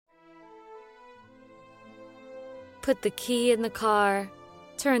Put the key in the car,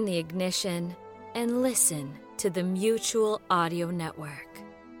 turn the ignition, and listen to the Mutual Audio Network.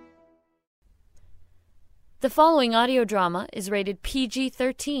 The following audio drama is rated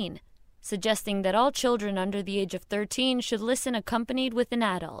PG-13, suggesting that all children under the age of 13 should listen accompanied with an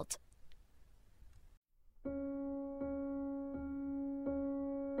adult.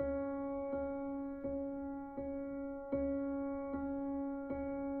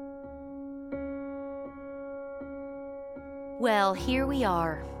 Well, here we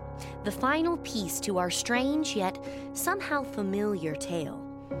are, the final piece to our strange yet somehow familiar tale.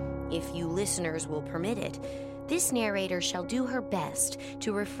 If you listeners will permit it, this narrator shall do her best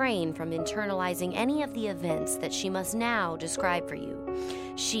to refrain from internalizing any of the events that she must now describe for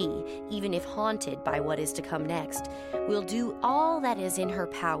you. She, even if haunted by what is to come next, will do all that is in her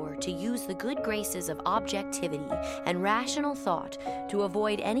power to use the good graces of objectivity and rational thought to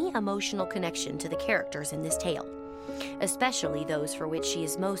avoid any emotional connection to the characters in this tale, especially those for which she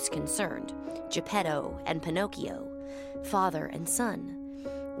is most concerned, Geppetto and Pinocchio, father and son.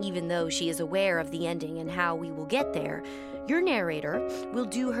 Even though she is aware of the ending and how we will get there, your narrator will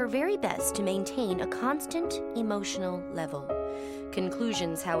do her very best to maintain a constant emotional level.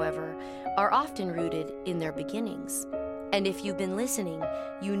 Conclusions, however, are often rooted in their beginnings. And if you've been listening,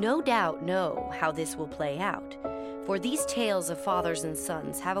 you no doubt know how this will play out. For these tales of fathers and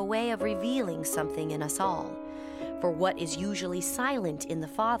sons have a way of revealing something in us all. For what is usually silent in the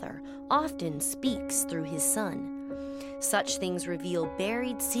father often speaks through his son. Such things reveal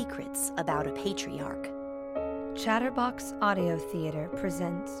buried secrets about a patriarch. Chatterbox Audio Theater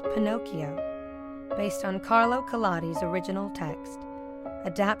presents Pinocchio, based on Carlo Collodi's original text,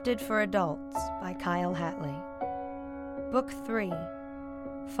 adapted for adults by Kyle Hatley. Book 3,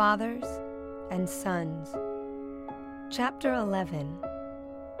 Fathers and Sons. Chapter 11.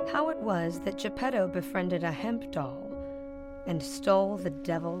 How it was that Geppetto befriended a hemp doll and stole the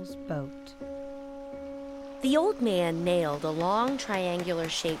devil's boat. The old man nailed a long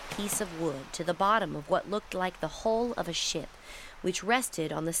triangular-shaped piece of wood to the bottom of what looked like the hull of a ship, which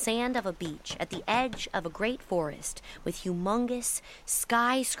rested on the sand of a beach at the edge of a great forest with humongous,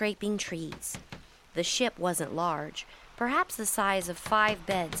 sky-scraping trees. The ship wasn't large, perhaps the size of 5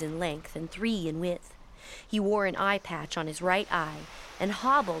 beds in length and 3 in width. He wore an eye patch on his right eye and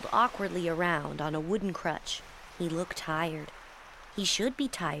hobbled awkwardly around on a wooden crutch. He looked tired. He should be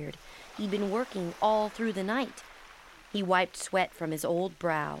tired. He'd been working all through the night. He wiped sweat from his old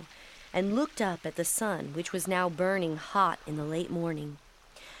brow and looked up at the sun, which was now burning hot in the late morning.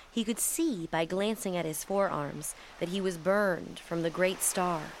 He could see by glancing at his forearms that he was burned from the great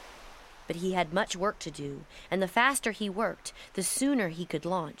star. But he had much work to do, and the faster he worked, the sooner he could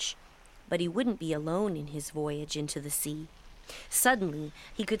launch. But he wouldn't be alone in his voyage into the sea. Suddenly,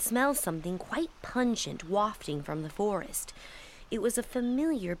 he could smell something quite pungent wafting from the forest. It was a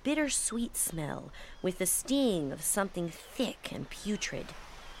familiar, bittersweet smell, with the sting of something thick and putrid.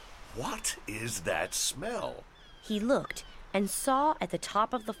 What is that smell? He looked and saw at the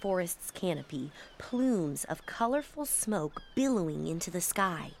top of the forest's canopy plumes of colorful smoke billowing into the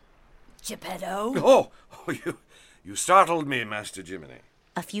sky. Geppetto? Oh, you startled me, Master Jiminy.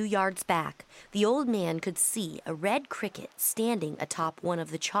 A few yards back, the old man could see a red cricket standing atop one of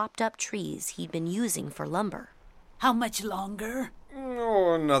the chopped-up trees he'd been using for lumber. How much longer?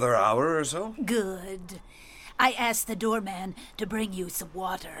 Oh, another hour or so. Good. I asked the doorman to bring you some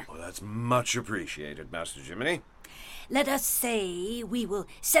water. Well, that's much appreciated, Master Jiminy. Let us say we will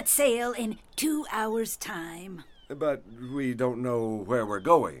set sail in 2 hours' time. But we don't know where we're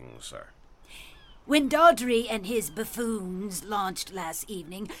going, sir. When Dodri and his buffoons launched last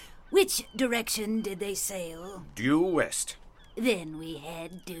evening, which direction did they sail? Due west. Then we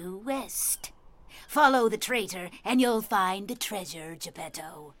head due west. Follow the traitor, and you'll find the treasure,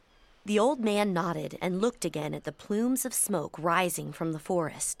 Geppetto. The old man nodded and looked again at the plumes of smoke rising from the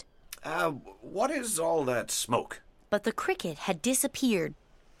forest. What is all that smoke? But the cricket had disappeared.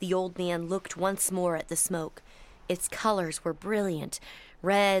 The old man looked once more at the smoke. Its colors were brilliant.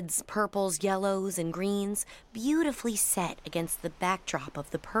 Reds, purples, yellows, and greens, beautifully set against the backdrop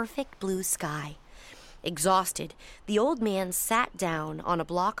of the perfect blue sky. Exhausted, the old man sat down on a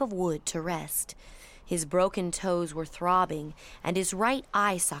block of wood to rest. His broken toes were throbbing, and his right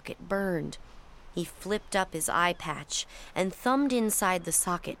eye socket burned. He flipped up his eye patch and thumbed inside the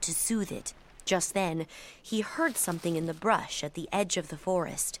socket to soothe it. Just then, he heard something in the brush at the edge of the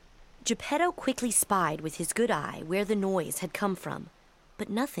forest. Geppetto quickly spied with his good eye where the noise had come from, but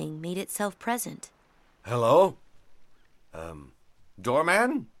nothing made itself present. Hello?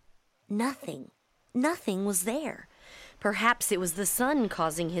 Doorman? Nothing. Nothing was there. Perhaps it was the sun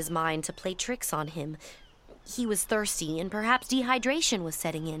causing his mind to play tricks on him. He was thirsty and perhaps dehydration was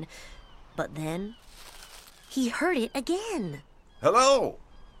setting in. But then he heard it again. Hello?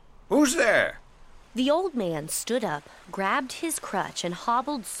 Who's there? The old man stood up, grabbed his crutch, and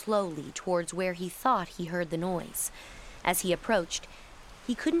hobbled slowly towards where he thought he heard the noise. As he approached,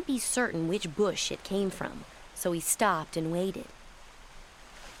 he couldn't be certain which bush it came from, so he stopped and waited.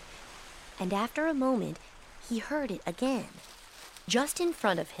 And after a moment, he heard it again. Just in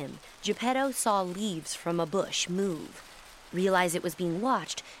front of him, Geppetto saw leaves from a bush move, realized it was being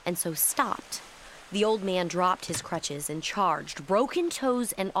watched, and so stopped. The old man dropped his crutches and charged, broken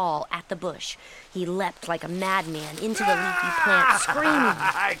toes and all, at the bush. He leapt like a madman into the leafy plant, screaming.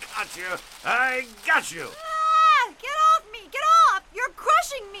 I got you! I got you! Ah! Get off me! Get off! You're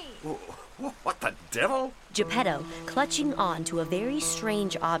crushing me! What the devil? Geppetto, clutching on to a very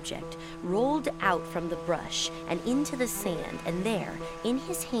strange object, rolled out from the brush and into the sand, and there, in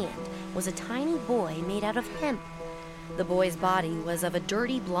his hand, was a tiny boy made out of hemp. The boy's body was of a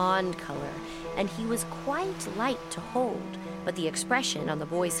dirty blonde color, and he was quite light to hold, but the expression on the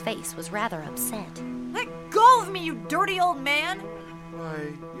boy's face was rather upset. Let go of me, you dirty old man!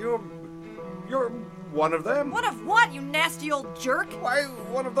 Why, you're one of them. One of what, you nasty old jerk? Why,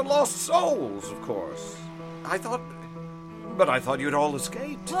 one of the lost souls, of course. I thought you'd all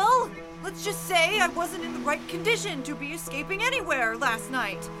escaped. Well, let's just say I wasn't in the right condition to be escaping anywhere last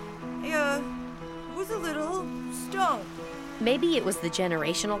night. I was a little stoned. Maybe it was the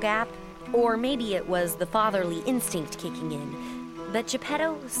generational gap, or maybe it was the fatherly instinct kicking in. But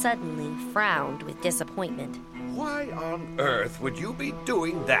Geppetto suddenly frowned with disappointment. Why on earth would you be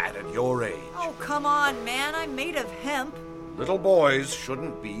doing that at your age? Oh, come on, man. I'm made of hemp. Little boys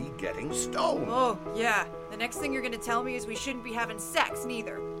shouldn't be getting stoned. Oh, yeah. The next thing you're gonna tell me is we shouldn't be having sex,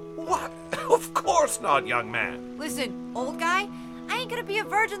 neither. What? Of course not, young man. Listen, old guy, I ain't gonna be a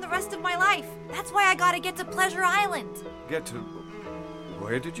virgin the rest of my life. That's why I gotta get to Pleasure Island. Get to...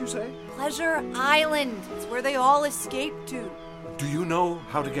 Where did you say? Pleasure Island. It's where they all escape to. Do you know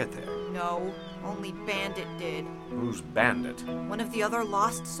how to get there? No, only Bandit did. Who's Bandit? One of the other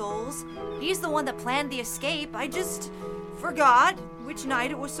lost souls. He's the one that planned the escape. I just forgot which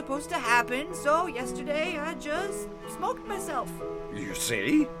night it was supposed to happen, so yesterday I just smoked myself. You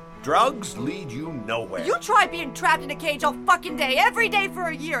see? Drugs lead you nowhere. You try being trapped in a cage all fucking day, every day for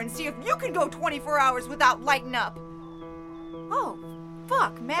a year, and see if you can go 24 hours without lighting up. Oh,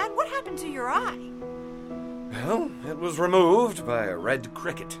 fuck, man, what happened to your eye? Well, it was removed by a red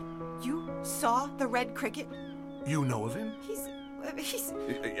cricket. You saw the red cricket? You know of him? He's...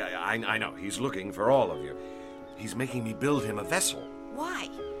 I know. He's looking for all of you. He's making me build him a vessel. Why?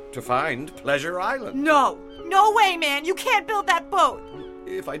 To find Pleasure Island. No! No way, man! You can't build that boat!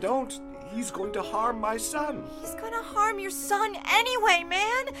 If I don't, he's going to harm my son. He's gonna harm your son anyway,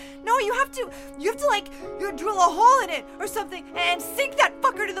 man! No, you have to you drill a hole in it or something and sink that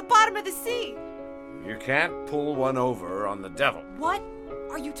fucker to the bottom of the sea! You can't pull one over on the devil. What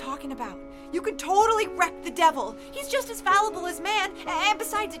are you talking about? You could totally wreck the devil. He's just as fallible as man. And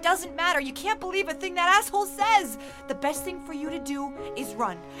besides, it doesn't matter. You can't believe a thing that asshole says. The best thing for you to do is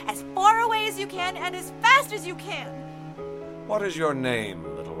run as far away as you can and as fast as you can. What is your name,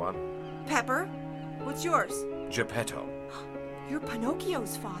 little one? Pepper. What's yours? Geppetto. You're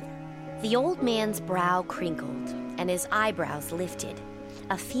Pinocchio's father. The old man's brow crinkled and his eyebrows lifted.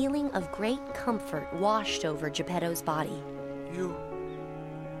 A feeling of great comfort washed over Geppetto's body.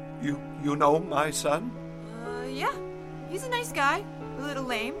 You know my son? Yeah. He's a nice guy. A little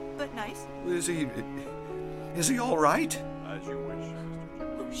lame, but nice. Is he all right? As you wish, Mr.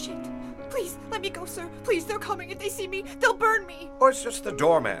 Jim. Oh, shit. Please, let me go, sir. Please, they're coming. If they see me, they'll burn me. Or it's just the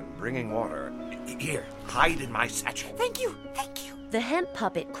doorman bringing water. Here, hide in my satchel. Thank you. Thank you. The hemp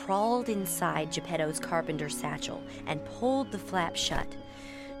puppet crawled inside Geppetto's carpenter satchel and pulled the flap shut.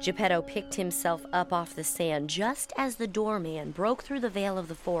 Geppetto picked himself up off the sand just as the doorman broke through the veil of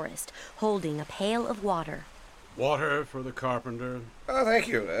the forest, holding a pail of water. Water for the carpenter. Oh, thank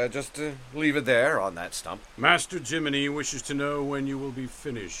you. Just leave it there on that stump. Master Jiminy wishes to know when you will be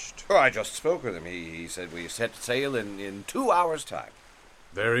finished. Oh, I just spoke with him. He said we set sail in 2 hours' time.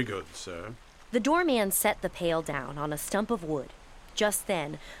 Very good, sir. The doorman set the pail down on a stump of wood. Just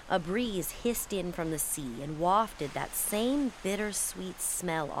then, a breeze hissed in from the sea and wafted that same bittersweet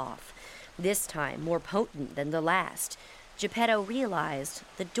smell off, this time more potent than the last. Geppetto realized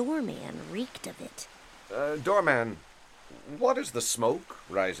the doorman reeked of it. Doorman, what is the smoke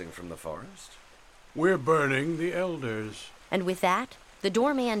rising from the forest? We're burning the elders. And with that, the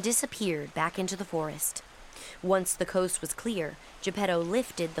doorman disappeared back into the forest. Once the coast was clear, Geppetto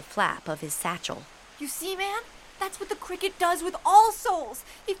lifted the flap of his satchel. You see, man? That's what the cricket does with all souls.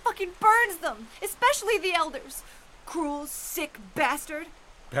 He fucking burns them, especially the elders. Cruel, sick bastard.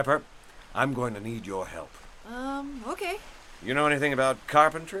 Pepper, I'm going to need your help. Okay. You know anything about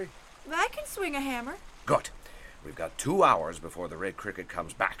carpentry? I can swing a hammer. Good. We've got 2 hours before the red cricket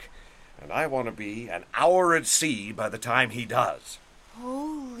comes back, and I want to be an hour at sea by the time he does.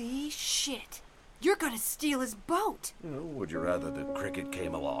 Holy shit. You're gonna steal his boat. Would you rather the cricket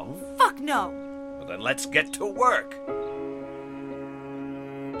came along? Fuck no. Well, then let's get to work.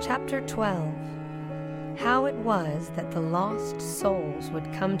 Chapter 12. How it was that the lost souls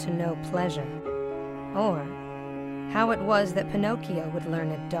would come to know pleasure, or how it was that Pinocchio would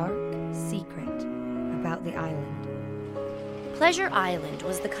learn a dark secret about the island. Pleasure Island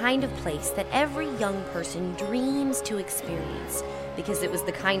was the kind of place that every young person dreams to experience, because it was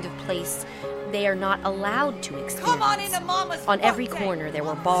the kind of place they are not allowed to experience. Come on into Mama's On every birthday. corner there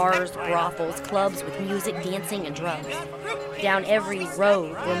were bars, brothels, clubs with music, dancing, and drugs. Down every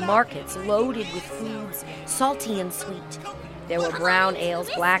road were markets loaded with foods, salty and sweet. There were brown ales,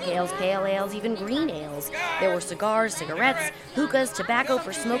 black ales, pale ales, even green ales. There were cigars, cigarettes, hookahs, tobacco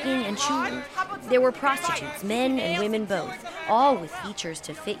for smoking and chewing. There were prostitutes, men and women both, all with features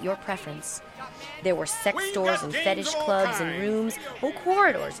to fit your preference. There were sex stores and fetish clubs and rooms, whole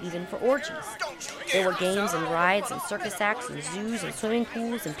corridors even for orgies. There were games and rides and circus acts and zoos and swimming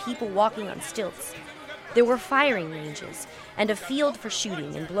pools and people walking on stilts. There were firing ranges and a field for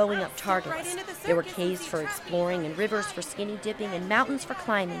shooting and blowing up targets. There were caves for exploring and rivers for skinny dipping and mountains for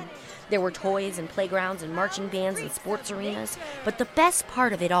climbing. There were toys and playgrounds and marching bands and sports arenas. But the best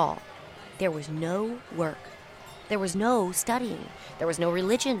part of it all, there was no work. There was no studying. There was no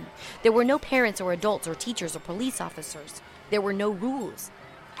religion. There were no parents or adults or teachers or police officers. There were no rules.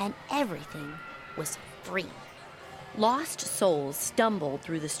 And everything was free. Lost souls stumbled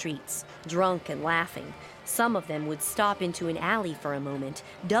through the streets, drunk and laughing. Some of them would stop into an alley for a moment,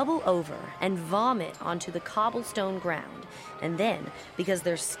 double over, and vomit onto the cobblestone ground. And then, because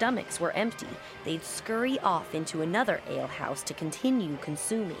their stomachs were empty, they'd scurry off into another alehouse to continue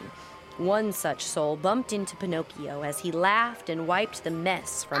consuming. One such soul bumped into Pinocchio as he laughed and wiped the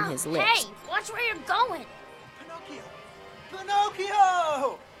mess from his lips. Hey, watch where you're going.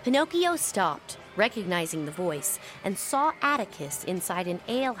 Pinocchio! Pinocchio stopped, recognizing the voice, and saw Atticus inside an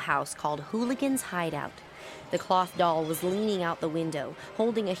alehouse called Hooligan's Hideout. The cloth doll was leaning out the window,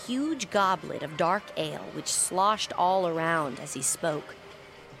 holding a huge goblet of dark ale, which sloshed all around as he spoke.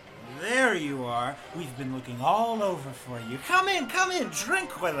 There you are. We've been looking all over for you. Come in,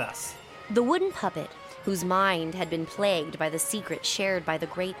 drink with us. The wooden puppet, whose mind had been plagued by the secret shared by the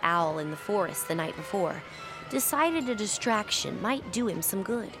great owl in the forest the night before, decided a distraction might do him some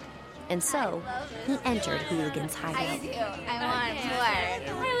good. And so, he entered Hooligan's Hideout. I want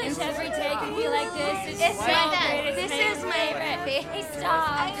more. I wish every day could be like this. This is my favorite. Stop.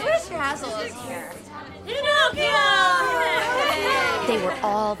 I wish Razzle was here. They were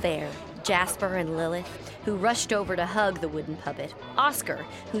all there, Jasper and Lilith, who rushed over to hug the wooden puppet. Oscar,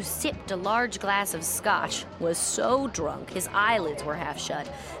 who sipped a large glass of scotch, was so drunk his eyelids were half shut.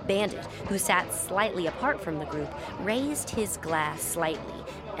 Bandit, who sat slightly apart from the group, raised his glass slightly.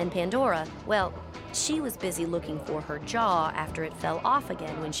 And Pandora, well, she was busy looking for her jaw after it fell off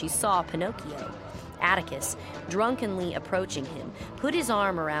again when she saw Pinocchio. Atticus, drunkenly approaching him, put his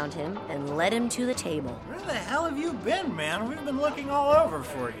arm around him and led him to the table. Where the hell have you been, man? We've been looking all over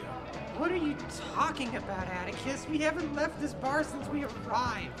for you. What are you talking about, Atticus? We haven't left this bar since we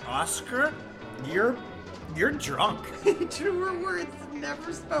arrived. Oscar, you're drunk. Truer words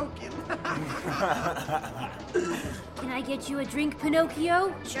never spoken. Can I get you a drink,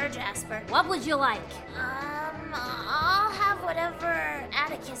 Pinocchio? Sure, Jasper. What would you like? I'll have whatever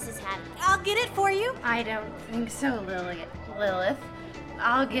Atticus is having. I'll get it for you. I don't think so, Lilith.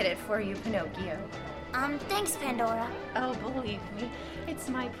 I'll get it for you, Pinocchio. Thanks, Pandora. Oh, believe me, it's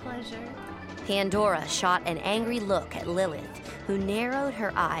my pleasure. Pandora shot an angry look at Lilith, who narrowed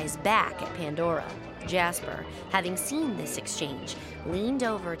her eyes back at Pandora. Jasper, having seen this exchange, leaned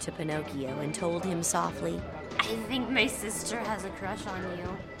over to Pinocchio and told him softly, I think my sister has a crush on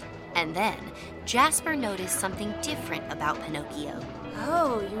you. And then Jasper noticed something different about Pinocchio.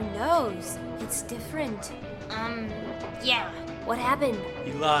 Oh, your nose. It's different. Yeah. What happened?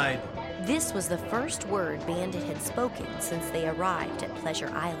 He lied. This was the first word Bandit had spoken since they arrived at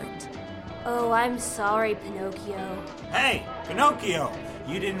Pleasure Island. Oh, I'm sorry, Pinocchio. Hey, Pinocchio!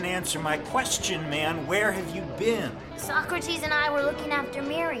 You didn't answer my question, man. Where have you been? Socrates and I were looking after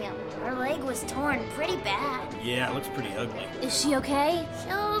Miriam. Her leg was torn pretty bad. Yeah, it looks pretty ugly. Is she okay?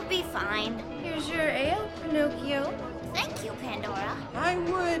 She'll be fine. Here's your ale, Pinocchio. Thank you, Pandora. I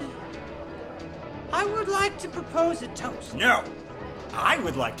would I would like to propose a toast. No, I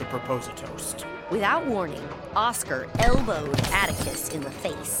would like to propose a toast. Without warning, Oscar elbowed Atticus in the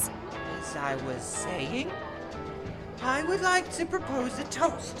face. As I was saying, I would like to propose a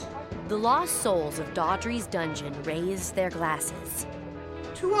toast. The lost souls of Dodry's dungeon raised their glasses.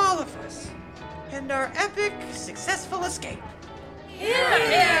 To all of us, and our epic, successful escape. Hear,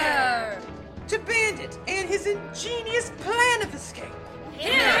 hear! To Bandit and his ingenious plan of escape.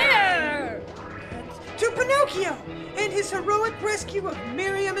 Hear! And to Pinocchio and his heroic rescue of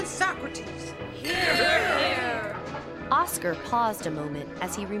Miriam and Socrates. Hear! Oscar paused a moment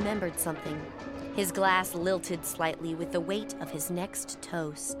as he remembered something. His glass lilted slightly with the weight of his next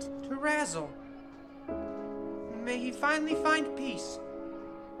toast. To Razzle. May he finally find peace.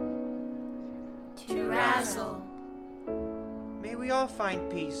 To Razzle. May we all find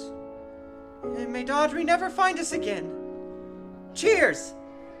peace. And may Dodry never find us again. Cheers!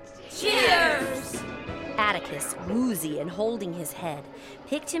 Cheers! Atticus, woozy and holding his head,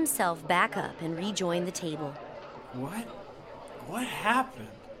 picked himself back up and rejoined the table. What? What happened?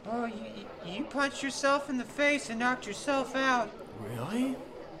 Oh, you punched yourself in the face and knocked yourself out. Really?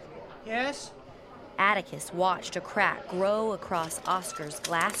 Yes? Atticus watched a crack grow across Oscar's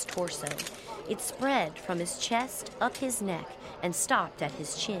glass torso. It spread from his chest up his neck and stopped at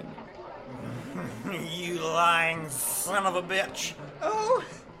his chin. You lying son of a bitch. Oh,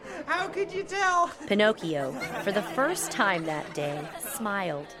 how could you tell? Pinocchio, for the first time that day,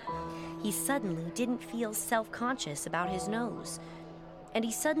 smiled. He suddenly didn't feel self-conscious about his nose. And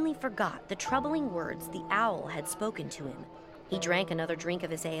he suddenly forgot the troubling words the owl had spoken to him. He drank another drink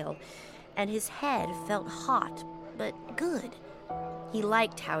of his ale, and his head felt hot, but good. He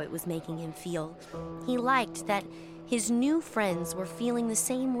liked how it was making him feel. He liked that his new friends were feeling the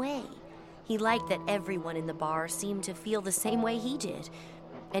same way. He liked that everyone in the bar seemed to feel the same way he did,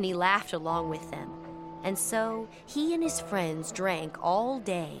 and he laughed along with them. And so he and his friends drank all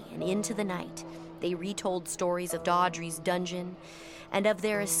day and into the night. They retold stories of Dodry's dungeon and of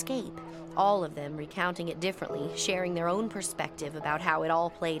their escape, all of them recounting it differently, sharing their own perspective about how it all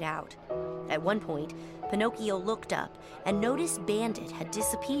played out. At one point, Pinocchio looked up and noticed Bandit had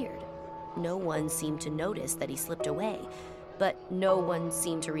disappeared. No one seemed to notice that he slipped away, but no one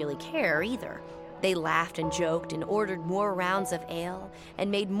seemed to really care either. They laughed and joked and ordered more rounds of ale and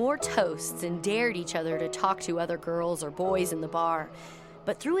made more toasts and dared each other to talk to other girls or boys in the bar.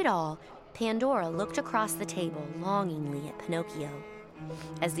 But through it all, Pandora looked across the table longingly at Pinocchio.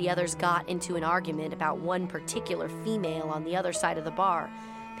 As the others got into an argument about one particular female on the other side of the bar,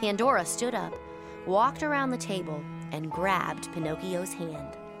 Pandora stood up, walked around the table, and grabbed Pinocchio's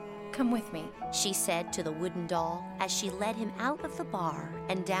hand. Come with me, she said to the wooden doll as she led him out of the bar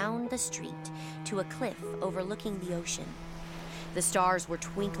and down the street to a cliff overlooking the ocean. The stars were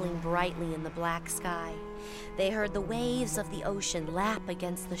twinkling brightly in the black sky. They heard the waves of the ocean lap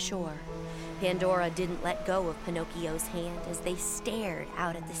against the shore. Pandora didn't let go of Pinocchio's hand as they stared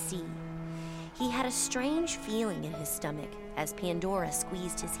out at the sea. He had a strange feeling in his stomach as Pandora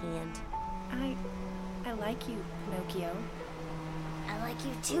squeezed his hand. I like you, Pinocchio. I like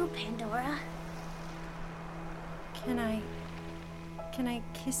you too, Pandora. Can I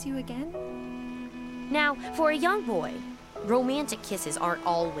kiss you again? Now, for a young boy, romantic kisses aren't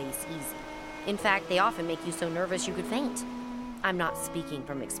always easy. In fact, they often make you so nervous you could faint. I'm not speaking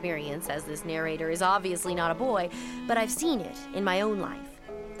from experience, as this narrator is obviously not a boy, but I've seen it in my own life.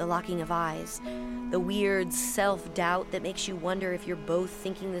 The locking of eyes, the weird self-doubt that makes you wonder if you're both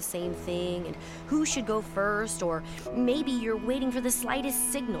thinking the same thing and who should go first, or maybe you're waiting for the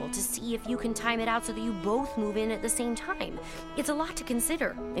slightest signal to see if you can time it out so that you both move in at the same time. It's a lot to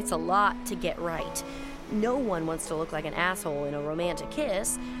consider. It's a lot to get right. No one wants to look like an asshole in a romantic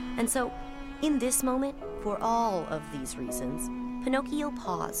kiss, and so in this moment, for all of these reasons, Pinocchio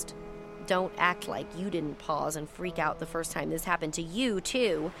paused. Don't act like you didn't pause and freak out the first time this happened to you,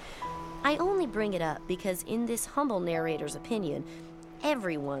 too. I only bring it up because in this humble narrator's opinion,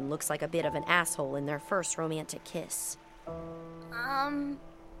 everyone looks like a bit of an asshole in their first romantic kiss.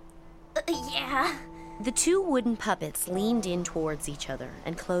 Yeah. The two wooden puppets leaned in towards each other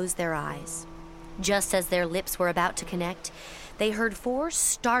and closed their eyes. Just as their lips were about to connect, they heard four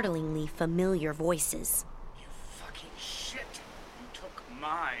startlingly familiar voices. You fucking shit. You took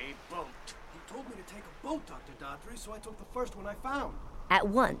my boat. You told me to take a boat, Dr. Dodry, so I took the first one I found. At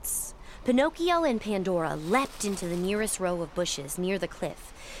once, Pinocchio and Pandora leapt into the nearest row of bushes near the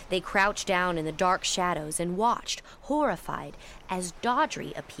cliff. They crouched down in the dark shadows and watched, horrified, as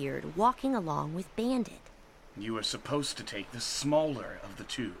Dodry appeared walking along with Bandit. You were supposed to take the smaller of the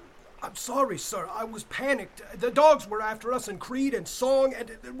two. I'm sorry, sir. I was panicked. The dogs were after us, and Creed and Song, and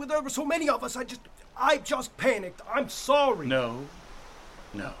there were so many of us, I just panicked. I'm sorry. No.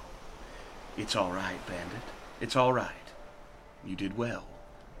 It's all right, Bandit. It's all right. You did well.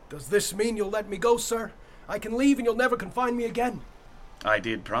 Does this mean you'll let me go, sir? I can leave and you'll never confine me again? I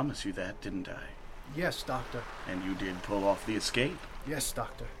did promise you that, didn't I? Yes, Doctor. And you did pull off the escape? Yes,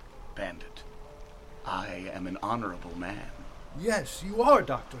 Doctor. Bandit, I am an honorable man. Yes, you are,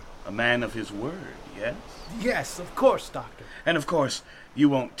 Doctor. A man of his word, yes? Yes, of course, Doctor. And of course, you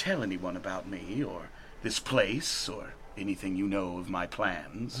won't tell anyone about me, or this place, or anything you know of my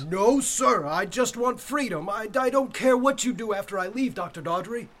plans? No, sir. I just want freedom. I don't care what you do after I leave, Dr.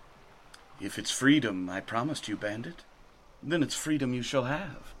 Dawdry. If it's freedom I promised you, Bandit, then it's freedom you shall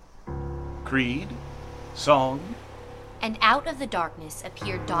have. Creed, Song. And out of the darkness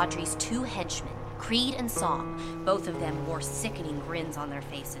appeared Dawdry's 2 henchmen, Creed and Song. Both of them wore sickening grins on their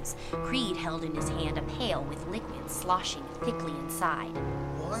faces. Creed held in his hand a pail with liquid sloshing thickly inside.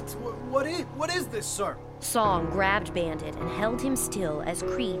 What is this, sir? Song grabbed Bandit and held him still as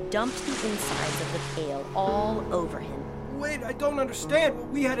Creed dumped the insides of the pail all over him. Wait, I don't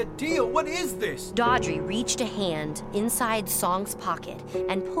understand. We had a deal. What is this? Dawdry reached a hand inside Song's pocket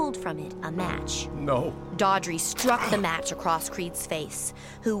and pulled from it a match. No. Dawdry struck the match across Creed's face,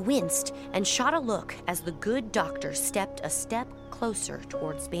 who winced and shot a look as the good doctor stepped a step closer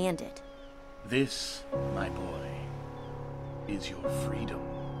towards Bandit. This, my boy, is your freedom.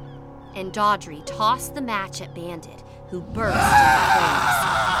 And Dawdry tossed the match at Bandit, who burst into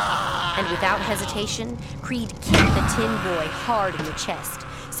flames. And without hesitation, Creed kicked the tin boy hard in the chest,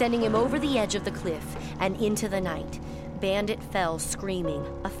 sending him over the edge of the cliff and into the night. Bandit fell screaming,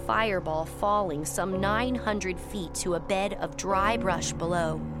 a fireball falling some 900 feet to a bed of dry brush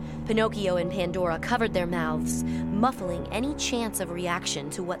below. Pinocchio and Pandora covered their mouths, muffling any chance of reaction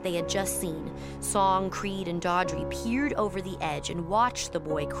to what they had just seen. Song, Creed, and Dawdry peered over the edge and watched the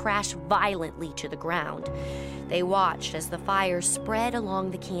boy crash violently to the ground. They watched as the fire spread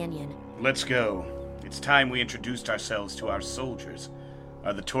along the canyon. Let's go. It's time we introduced ourselves to our soldiers.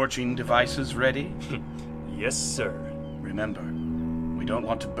 Are the torching devices ready? Yes, sir. Remember, we don't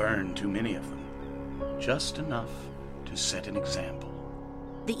want to burn too many of them. Just enough to set an example.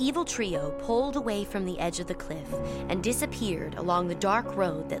 The evil trio pulled away from the edge of the cliff and disappeared along the dark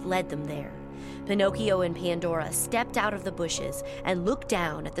road that led them there. Pinocchio and Pandora stepped out of the bushes and looked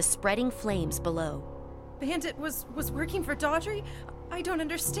down at the spreading flames below. Bandit was working for Dawdry? I don't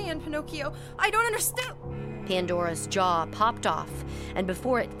understand, Pinocchio. I don't understand. Pandora's jaw popped off, and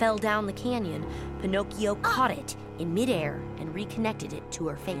before it fell down the canyon, Pinocchio caught it in midair and reconnected it to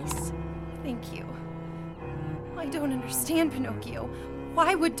her face. Thank you. I don't understand, Pinocchio.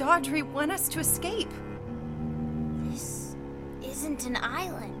 Why would Dawdry want us to escape? This isn't an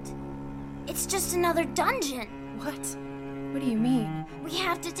island. It's just another dungeon. What? What do you mean? We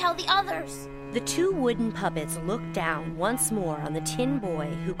have to tell the others. The 2 wooden puppets looked down once more on the tin boy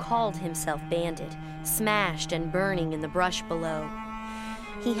who called himself Bandit, smashed and burning in the brush below.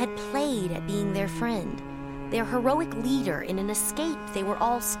 He had played at being their friend, their heroic leader in an escape they were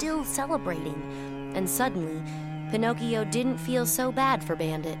all still celebrating. And suddenly, Pinocchio didn't feel so bad for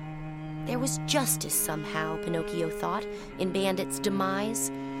Bandit. There was justice somehow, Pinocchio thought, in Bandit's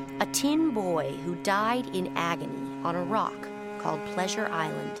demise. A tin boy who died in agony on a rock called Pleasure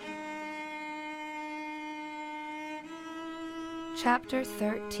Island. Chapter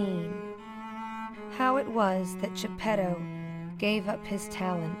 13. How it was that Geppetto gave up his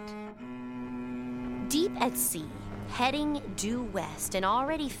talent. Deep at sea, heading due west and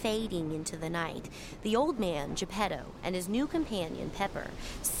already fading into the night, the old man, Geppetto, and his new companion, Pepper,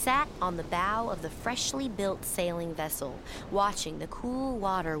 sat on the bow of the freshly built sailing vessel, watching the cool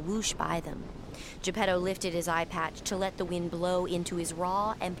water whoosh by them. Geppetto lifted his eye patch to let the wind blow into his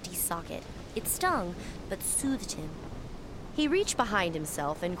raw, empty socket. It stung, but soothed him. He reached behind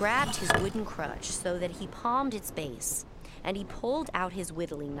himself and grabbed his wooden crutch so that he palmed its base, and he pulled out his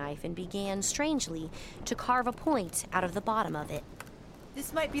whittling knife and began, strangely, to carve a point out of the bottom of it.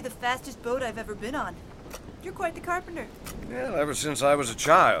 This might be the fastest boat I've ever been on. You're quite the carpenter. Well, ever since I was a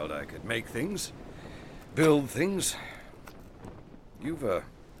child, I could make things, build things. You've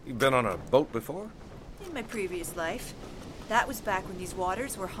been on a boat before? In my previous life. That was back when these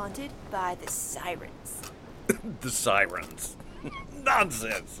waters were haunted by the sirens. The sirens.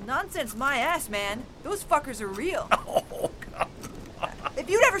 Nonsense. Nonsense my ass, man. Those fuckers are real. Oh, God. If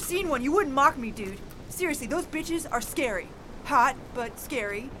you'd ever seen one, you wouldn't mock me, dude. Seriously, those bitches are scary. Hot, but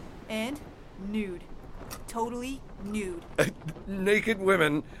scary. And nude. Totally nude. Naked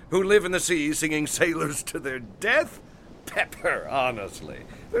women who live in the sea singing sailors to their death? Pepper, honestly.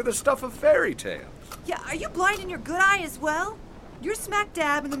 They're the stuff of fairy tales. Yeah, are you blind in your good eye as well? You're smack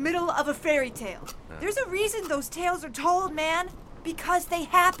dab in the middle of a fairy tale. There's a reason those tales are told, man. Because they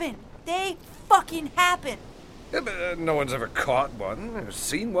happen. They fucking happen. Yeah, but no one's ever caught one or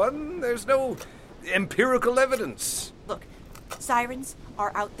seen one. There's no empirical evidence. Look, sirens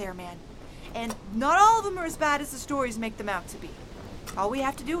are out there, man. And not all of them are as bad as the stories make them out to be. All we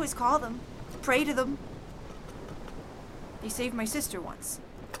have to do is call them, pray to them. They saved my sister once.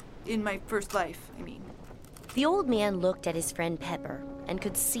 In my first life, I mean. The old man looked at his friend Pepper and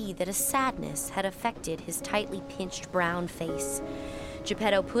could see that a sadness had affected his tightly pinched brown face.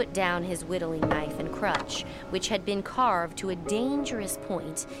 Geppetto put down his whittling knife and crutch, which had been carved to a dangerous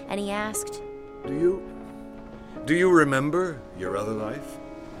point, and he asked, Do you remember your other life?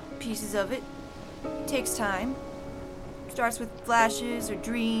 Pieces of it. Takes time. Starts with flashes or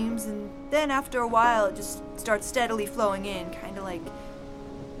dreams, and then after a while it just starts steadily flowing in, kind of like...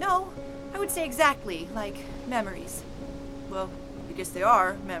 No, I would say exactly like memories. Well, I guess they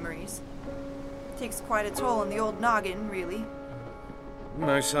are memories. Takes quite a toll on the old noggin, really.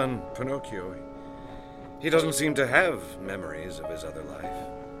 My son, Pinocchio, he doesn't seem to have memories of his other life.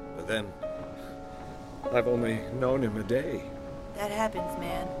 But then, I've only known him a day. That happens,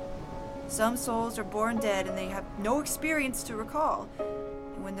 man. Some souls are born dead and they have no experience to recall.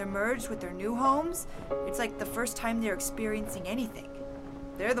 And when they're merged with their new homes, it's like the first time they're experiencing anything.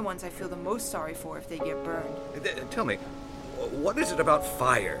 They're the ones I feel the most sorry for if they get burned. Tell me, what is it about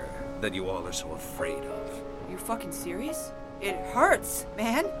fire that you all are so afraid of? You fucking serious? It hurts,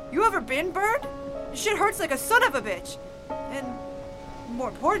 man. You ever been burned? Shit hurts like a son of a bitch. And more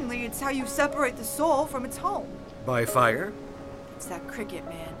importantly, it's how you separate the soul from its home. By fire? It's that cricket,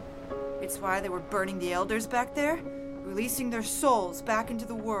 man. It's why they were burning the elders back there, releasing their souls back into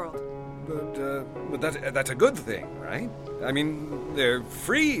the world. But that's a good thing, right? I mean, they're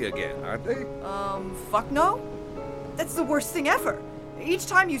free again, aren't they? Fuck no. That's the worst thing ever. Each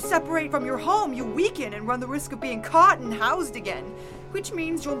time you separate from your home, you weaken and run the risk of being caught and housed again, which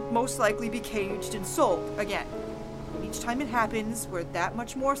means you'll most likely be caged and sold again. And each time it happens, we're that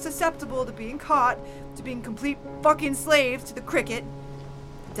much more susceptible to being caught, to being complete fucking slaves to the cricket.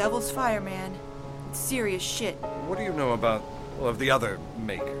 The devil's fire, man. It's serious shit. What do you know about, of the other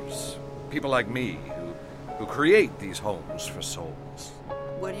makers? People like me who create these homes for souls.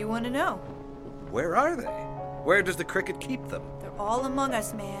 What do you want to know? Where are they? Where does the cricket keep them? They're all among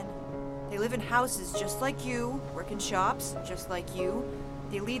us, man. They live in houses just like you, work in shops just like you.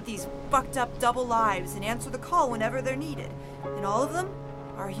 They lead these fucked up double lives and answer the call whenever they're needed. And all of them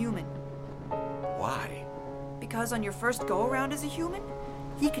are human. Why? Because on your first go-around as a human,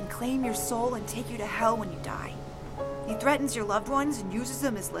 he can claim your soul and take you to hell when you die. He threatens your loved ones and uses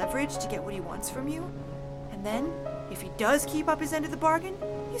them as leverage to get what he wants from you. And then, if he does keep up his end of the bargain,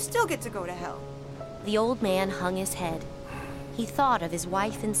 you still get to go to hell. The old man hung his head. He thought of his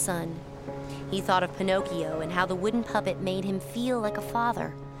wife and son. He thought of Pinocchio and how the wooden puppet made him feel like a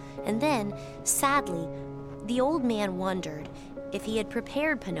father. And then, sadly, the old man wondered if he had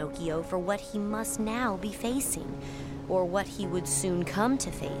prepared Pinocchio for what he must now be facing, or what he would soon come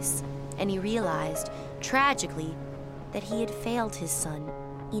to face. And he realized, tragically, that he had failed his son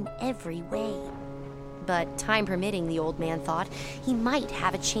in every way. But time permitting, the old man thought, he might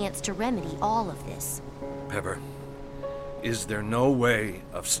have a chance to remedy all of this. Pepper, is there no way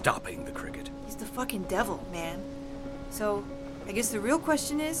of stopping the cricket? He's the fucking devil, man. So, I guess the real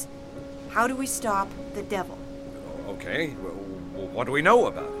question is, how do we stop the devil? Okay, well, what do we know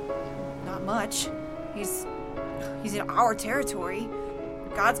about him? Not much. He's in our territory.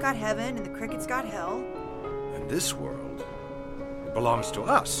 God's got heaven and the cricket's got hell. And this world, it belongs to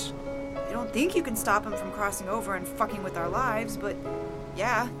us. I don't think you can stop him from crossing over and fucking with our lives, but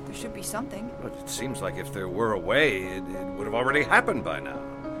yeah, there should be something. But it seems like if there were a way, it would have already happened by now.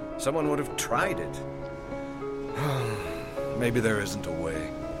 Someone would have tried it. Maybe there isn't a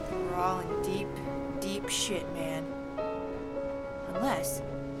way. We're all in deep, deep shit, man. Unless...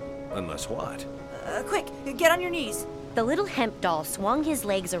 Unless what? Quick, get on your knees. The little hemp doll swung his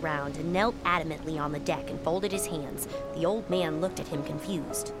legs around and knelt adamantly on the deck and folded his hands. The old man looked at him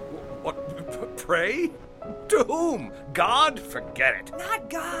confused. What? Pray? To whom? God? Forget it. Not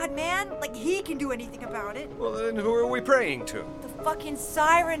God, man. Like he can do anything about it. Well, then who are we praying to? The fucking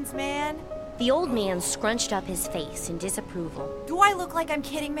sirens, man. The old man scrunched up his face in disapproval. Do I look like I'm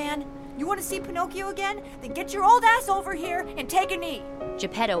kidding, man? You want to see Pinocchio again? Then get your old ass over here and take a knee.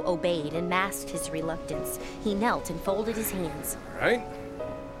 Geppetto obeyed and masked his reluctance. He knelt and folded his hands. All right.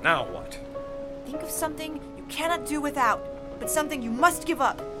 Now what? Think of something you cannot do without, but something you must give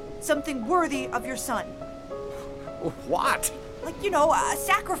up. Something worthy of your son. What? Like, a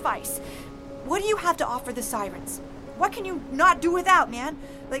sacrifice. What do you have to offer the sirens? What can you not do without, man?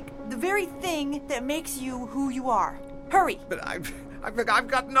 Like, the very thing that makes you who you are. Hurry! But I've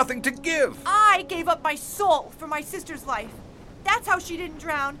got nothing to give. I gave up my soul for my sister's life. That's how she didn't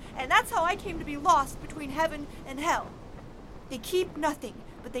drown, and that's how I came to be lost between heaven and hell. They keep nothing,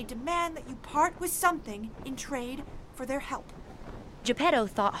 but they demand that you part with something in trade for their help. Geppetto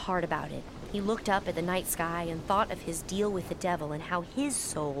thought hard about it. He looked up at the night sky and thought of his deal with the devil and how his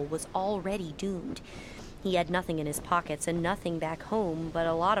soul was already doomed. He had nothing in his pockets and nothing back home but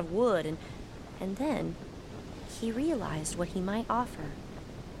a lot of wood, and then he realized what he might offer.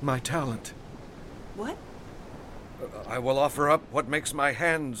 My talent. What? I will offer up what makes my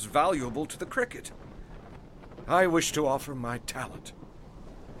hands valuable to the cricket. I wish to offer my talent.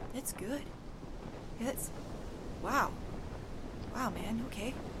 That's good. That's... Wow. Wow, man.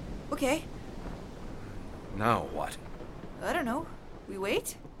 Okay. Now what? I don't know. We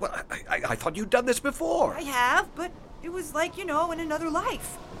wait? Well, I thought you'd done this before. I have, but it was like, in another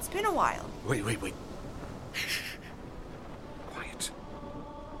life. It's been a while. Wait. Shh. Quiet.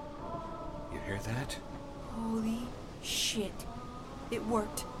 You hear that? Holy shit. It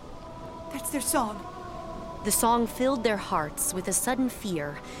worked. That's their song. The song filled their hearts with a sudden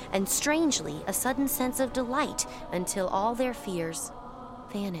fear, and strangely, a sudden sense of delight, until all their fears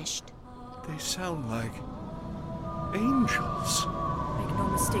vanished. They sound like angels. Make no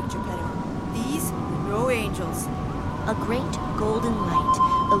mistake, Geppetto. These are no angels. A great golden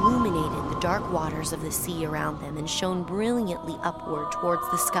light illuminated the dark waters of the sea around them and shone brilliantly upward towards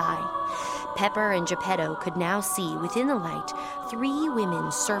the sky. Pepper and Geppetto could now see within the light 3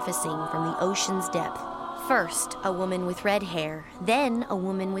 women surfacing from the ocean's depth. First, a woman with red hair, then a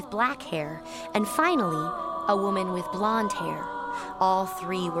woman with black hair, and finally, a woman with blonde hair. All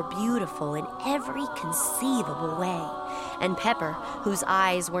 3 were beautiful in every conceivable way, and Pepper, whose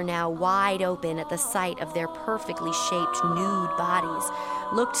eyes were now wide open at the sight of their perfectly shaped nude bodies,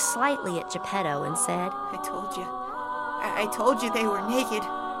 looked slightly at Geppetto and said, I told you they were naked.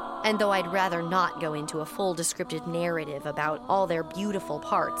 And though I'd rather not go into a full descriptive narrative about all their beautiful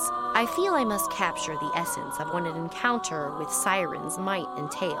parts, I feel I must capture the essence of what an encounter with sirens might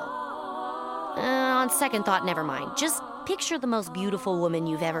entail. On second thought, never mind. Just picture the most beautiful woman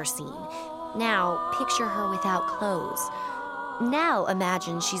you've ever seen. Now, picture her without clothes. Now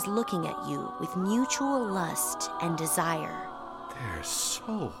imagine she's looking at you with mutual lust and desire. They're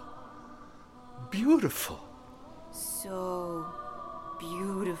so beautiful. So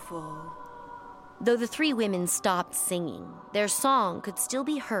beautiful. Though the 3 women stopped singing, their song could still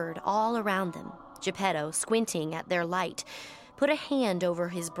be heard all around them. Geppetto, squinting at their light, put a hand over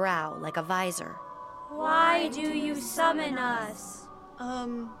his brow like a visor. Why do you summon us?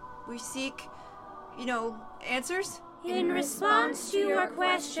 We seek, answers? In response to your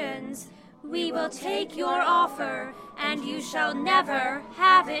questions, we will take your offer, and you shall never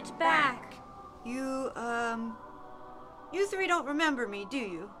have it back. You 3 don't remember me, do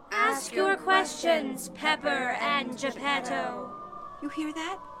you? Ask your questions, Pepper and Geppetto. You hear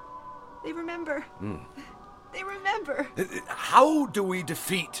that? They remember. They remember. How do we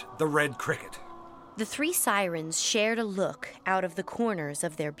defeat the red cricket? The 3 sirens shared a look out of the corners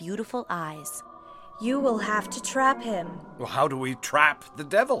of their beautiful eyes. You will have to trap him. Well, how do we trap the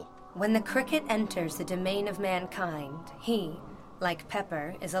devil? When the cricket enters the domain of mankind, he, like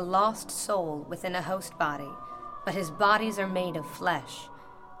Pepper, is a lost soul within a host body, but his bodies are made of flesh.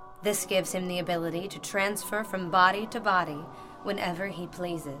 This gives him the ability to transfer from body to body whenever he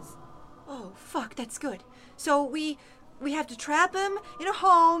pleases. Oh, fuck, that's good. So we have to trap him in a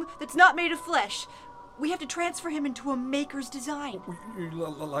home that's not made of flesh. We have to transfer him into a maker's design.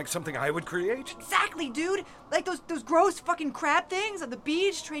 Like something I would create? Exactly, dude. Like those gross fucking crab things on the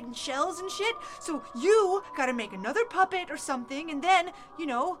beach trading shells and shit. So you gotta make another puppet or something, and then,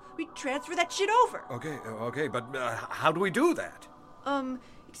 we transfer that shit over. Okay, but how do we do that?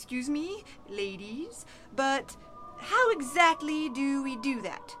 Excuse me, ladies, but how exactly do we do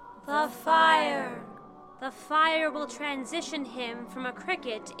that? The fire. The fire will transition him from a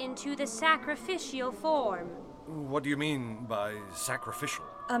cricket into the sacrificial form. What do you mean by sacrificial?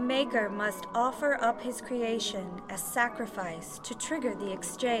 A maker must offer up his creation as sacrifice to trigger the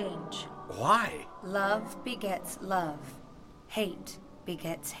exchange. Why? Love begets love. Hate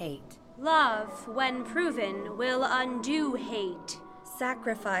begets hate. Love, when proven, will undo hate.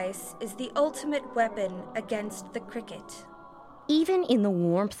 Sacrifice is the ultimate weapon against the cricket. Even in the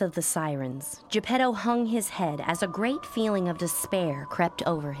warmth of the sirens, Geppetto hung his head as a great feeling of despair crept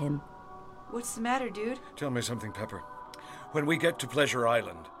over him. What's the matter, dude? Tell me something, Pepper. When we get to Pleasure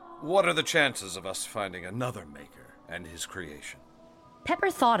Island, what are the chances of us finding another maker? and his creation. Pepper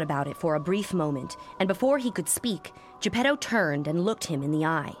thought about it for a brief moment, and before he could speak, Geppetto turned and looked him in the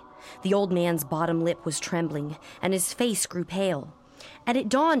eye. The old man's bottom lip was trembling, and his face grew pale. And it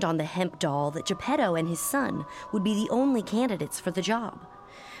dawned on the hemp doll that Geppetto and his son would be the only candidates for the job.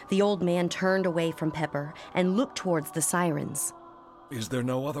 The old man turned away from Pepper and looked towards the sirens. Is there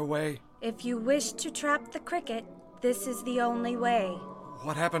no other way? If you wish to trap the cricket, this is the only way.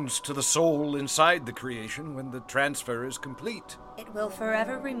 What happens to the soul inside the creation when the transfer is complete? It will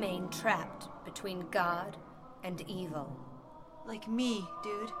forever remain trapped between God and evil. Like me,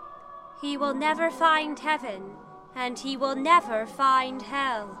 dude. He will never find heaven, and he will never find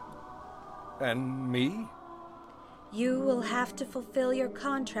hell. And me? You will have to fulfill your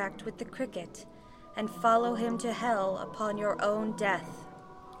contract with the cricket and follow him to hell upon your own death.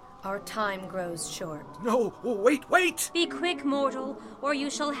 Our time grows short. No, wait! Be quick, mortal, or you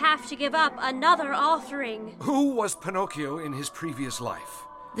shall have to give up another offering. Who was Pinocchio in his previous life?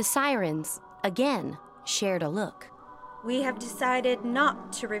 The sirens, again, shared a look. We have decided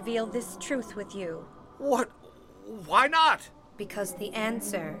not to reveal this truth with you. What? Why not? Because the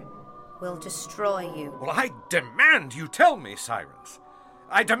answer will destroy you. Well, I demand you tell me, sirens.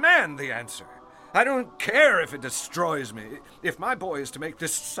 I demand the answer. I don't care if it destroys me. If my boy is to make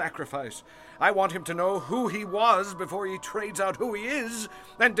this sacrifice, I want him to know who he was before he trades out who he is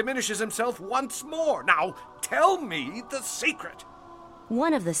and diminishes himself once more. Now, tell me the secret.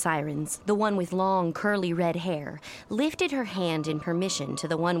 One of the sirens, the one with long, curly red hair, lifted her hand in permission to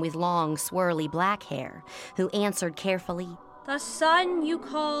the one with long, swirly black hair, who answered carefully, The son you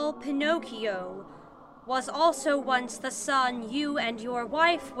call Pinocchio was also once the son you and your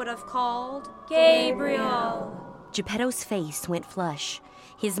wife would have called Gabriel. Geppetto's face went flush.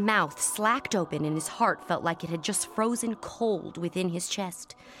 His mouth slacked open and his heart felt like it had just frozen cold within his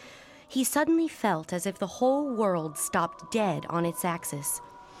chest. He suddenly felt as if the whole world stopped dead on its axis.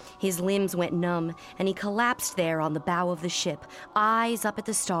 His limbs went numb, and he collapsed there on the bow of the ship, eyes up at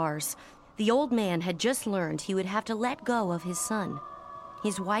the stars. The old man had just learned he would have to let go of his son,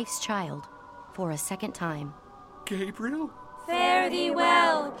 his wife's child, for a second time. Gabriel? Fare thee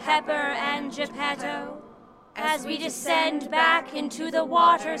well, Pepper and Geppetto. As we descend back into the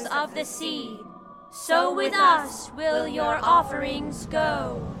waters of the sea, so with us will your offerings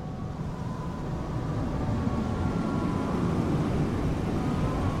go.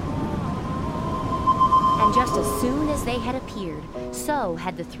 And just as soon as they had appeared, so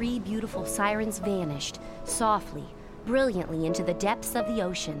had the three beautiful sirens vanished, softly, brilliantly into the depths of the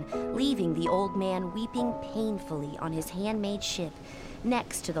ocean, leaving the old man weeping painfully on his handmade ship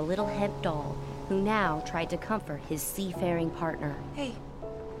next to the little hemp doll, who now tried to comfort his seafaring partner. Hey.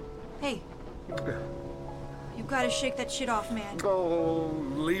 You gotta shake that shit off, man. Oh,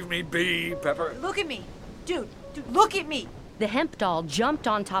 leave me be, Pepper. Look at me. Dude, look at me. The hemp doll jumped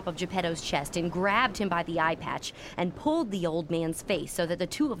on top of Geppetto's chest and grabbed him by the eye patch and pulled the old man's face so that the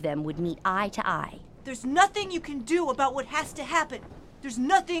two of them would meet eye to eye. There's nothing you can do about what has to happen. There's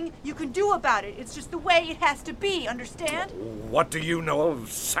nothing you can do about it. It's just the way it has to be, understand? What do you know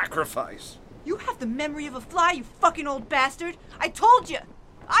of sacrifice? You have the memory of a fly, you fucking old bastard. I told you.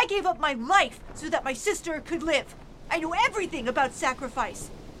 I gave up my life so that my sister could live. I know everything about sacrifice.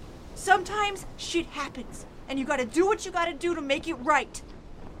 Sometimes shit happens, and you gotta do what you gotta do to make it right.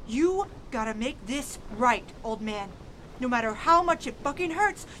 You gotta make this right, old man. No matter how much it fucking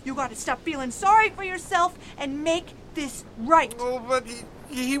hurts, you gotta stop feeling sorry for yourself and make this right. Oh, but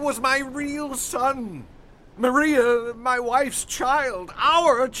he was my real son. Maria, my wife's child,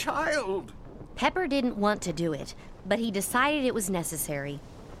 our child. Pepper didn't want to do it, but he decided it was necessary.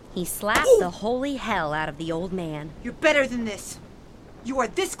 He slapped the holy hell out of the old man. You're better than this. You are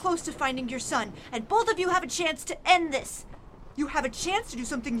this close to finding your son, and both of you have a chance to end this. You have a chance to do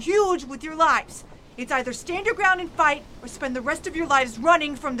something huge with your lives. It's either stand your ground and fight, or spend the rest of your lives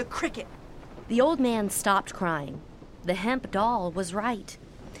running from the cricket. The old man stopped crying. The hemp doll was right.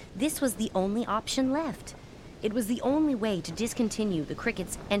 This was the only option left. It was the only way to discontinue the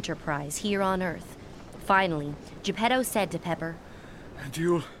cricket's enterprise here on Earth. Finally, Geppetto said to Pepper,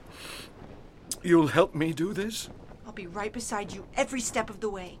 And you'll help me do this? I'll be right beside you every step of the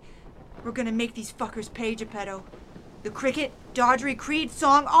way. We're gonna make these fuckers pay, Geppetto. The cricket, Dodgery, Creed,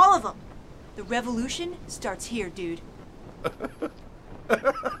 song, all of them. The revolution starts here, dude.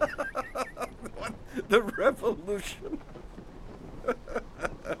 What? The revolution?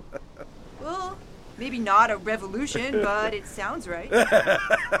 Well, maybe not a revolution, but it sounds right.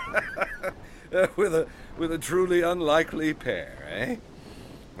 With a truly unlikely pair, eh?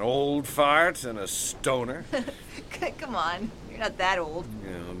 An old fart and a stoner. Come on, you're not that old.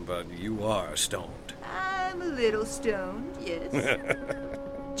 Yeah, but you are stoned. I'm a little stoned, yes.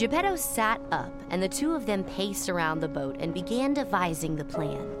 Geppetto sat up, and the two of them paced around the boat and began devising the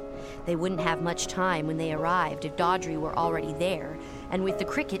plan. They wouldn't have much time when they arrived if Dodri were already there, and with the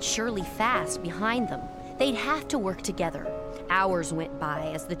cricket surely fast behind them, they'd have to work together. Hours went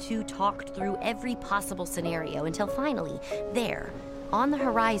by as the two talked through every possible scenario until finally, there, on the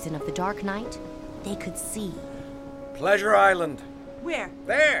horizon of the dark night, they could see. Pleasure Island. Where?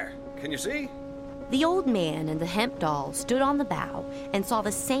 There. Can you see? The old man and the hemp doll stood on the bow and saw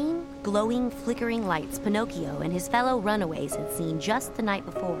the same glowing, flickering lights Pinocchio and his fellow runaways had seen just the night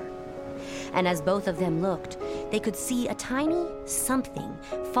before. And as both of them looked, they could see a tiny something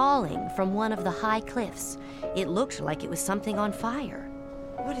falling from one of the high cliffs. It looked like it was something on fire.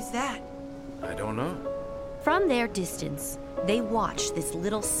 What is that? I don't know. From their distance, they watched this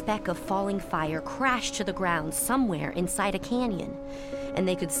little speck of falling fire crash to the ground somewhere inside a canyon, and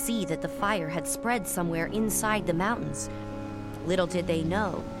they could see that the fire had spread somewhere inside the mountains. Little did they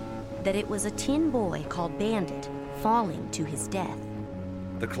know that it was a tin boy called Bandit falling to his death.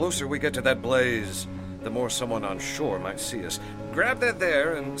 The closer we get to that blaze, the more someone on shore might see us. Grab that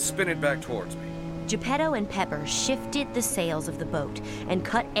there and spin it back towards me. Geppetto and Pepper shifted the sails of the boat and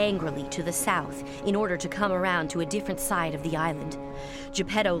cut angrily to the south in order to come around to a different side of the island.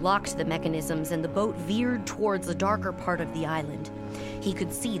 Geppetto locked the mechanisms and the boat veered towards a darker part of the island. He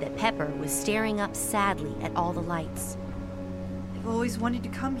could see that Pepper was staring up sadly at all the lights. I've always wanted to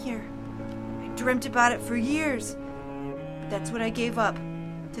come here. I dreamt about it for years. But that's what I gave up,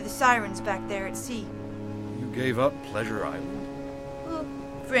 to the sirens back there at sea. You gave up Pleasure Island? Well,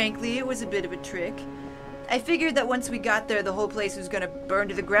 frankly, it was a bit of a trick. I figured that once we got there, the whole place was going to burn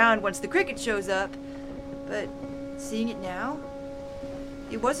to the ground once the cricket shows up. But seeing it now,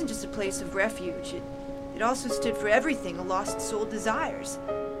 it wasn't just a place of refuge. It also stood for everything a lost soul desires.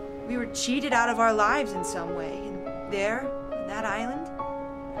 We were cheated out of our lives in some way, and there, on that island,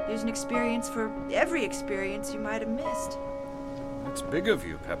 there's an experience for every experience you might have missed. That's big of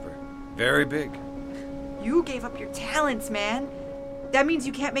you, Pepper. Very big. You gave up your talents, man. That means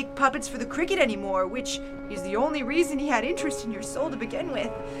you can't make puppets for the cricket anymore, which is the only reason he had interest in your soul to begin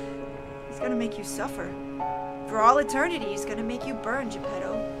with. He's gonna make you suffer. For all eternity, he's gonna make you burn,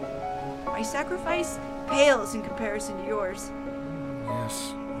 Geppetto. My sacrifice pales in comparison to yours.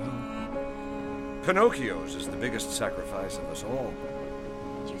 Yes, well, Pinocchio's is the biggest sacrifice of us all.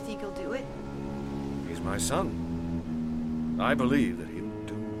 Do you think he'll do it? He's my son. I believe that he'll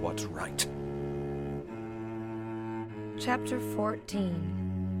do what's right. Chapter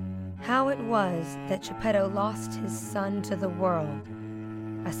 14. How it was that Geppetto lost his son to the world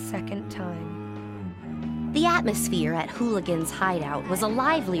a second time. The atmosphere at Hooligan's hideout was a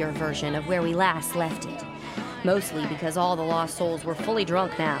livelier version of where we last left it. Mostly because all the lost souls were fully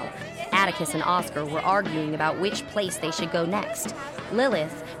drunk now. Atticus and Oscar were arguing about which place they should go next.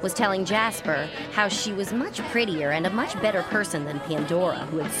 Lilith was telling Jasper how she was much prettier and a much better person than Pandora,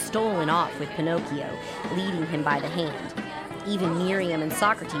 who had stolen off with Pinocchio, leading him by the hand. Even Miriam and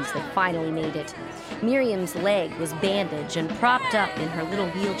Socrates had finally made it. Miriam's leg was bandaged and propped up in her little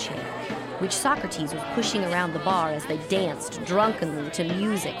wheelchair, which Socrates was pushing around the bar as they danced drunkenly to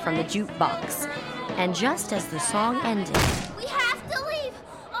music from the jukebox. And just as the song ended, We have to leave!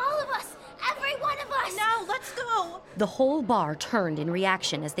 All of us! Every one of us! Now, let's go! the whole bar turned in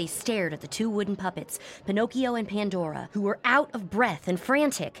reaction as they stared at the two wooden puppets, Pinocchio and Pandora, who were out of breath and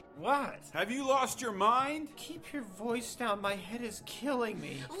frantic. What? Have you lost your mind? Keep your voice down. My head is killing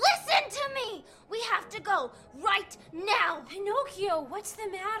me. Listen to me! We have to go right now! Pinocchio, what's the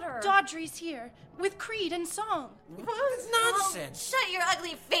matter? Dodri's here, with Creed and Song. What nonsense? Shut your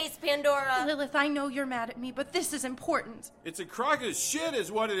ugly face, Pandora! Lilith, I know you're mad at me, but this is important. It's a crock of shit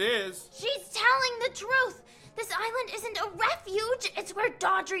is what it is. She's telling the truth! This island isn't a refuge, it's where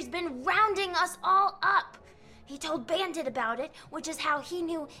Dodri's been rounding us all up. He told Bandit about it, which is how he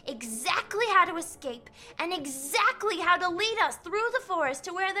knew exactly how to escape and exactly how to lead us through the forest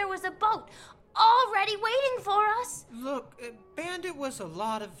to where there was a boat already waiting for us. Look, Bandit was a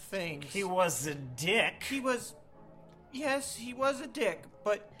lot of things. He was a dick. Yes, he was a dick,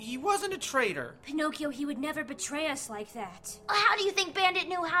 but he wasn't a traitor. Pinocchio, he would never betray us like that. How do you think Bandit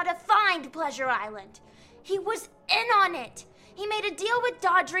knew how to find Pleasure Island? He was in on it. He made a deal with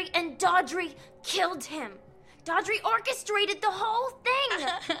Dodri, and Dodri killed him. Dodri orchestrated the whole thing.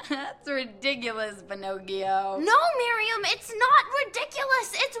 That's ridiculous, Pinocchio. No, Miriam, it's not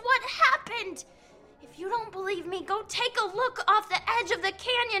ridiculous. It's what happened. If you don't believe me, go take a look off the edge of the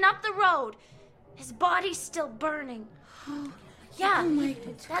canyon up the road. His body's still burning. Yeah, Oh my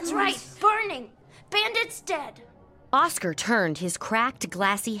that's God. right, burning. Bandit's dead. Oscar turned his cracked,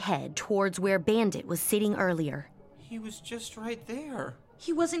 glassy head towards where Bandit was sitting earlier. He was just right there.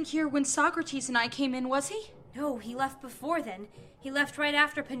 He wasn't here when Socrates and I came in, was he? No, he left before then. He left right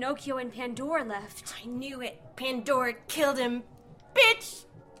after Pinocchio and Pandora left. I knew it. Pandora killed him. Bitch!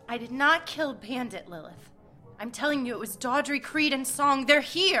 I did not kill Bandit, Lilith. I'm telling you, it was Dodri, Creed, and Song. They're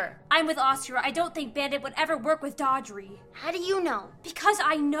here. I'm with Oscar. I don't think Bandit would ever work with Dodri. How do you know? Because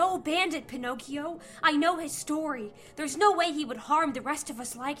I know Bandit, Pinocchio. I know his story. There's no way he would harm the rest of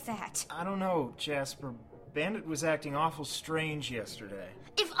us like that. I don't know, Jasper. Bandit was acting awful strange yesterday.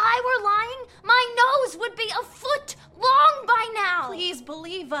 If I were lying, my nose would be a foot long by now. Please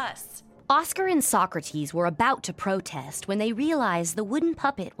believe us. Oscar and Socrates were about to protest when they realized the wooden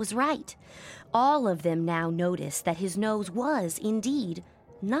puppet was right. All of them now noticed that his nose was, indeed,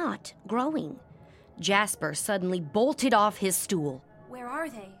 not growing. Jasper suddenly bolted off his stool. Where are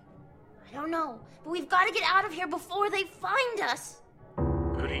they? I don't know, but we've got to get out of here before they find us.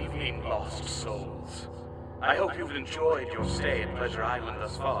 Good evening, lost souls. I hope you've enjoyed your stay at Pleasure Island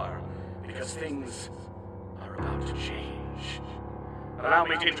thus far, because things are about to change. Allow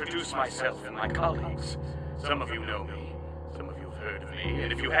me to introduce myself and my colleagues. Some of you know me, some of you have heard of me,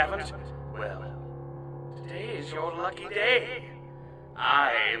 and if you haven't, well, today is your lucky day.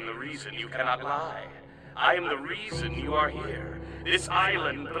 I am the reason you cannot lie. I am the reason you are here. This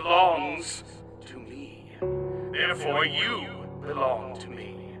island belongs to me. Therefore, you belong to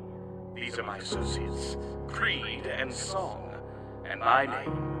me. These are my associates, Creed and Song, and my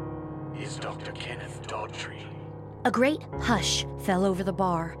name is Dr. Kenneth Dodri. A great hush fell over the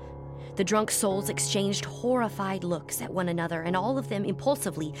bar. The drunk souls exchanged horrified looks at one another, and all of them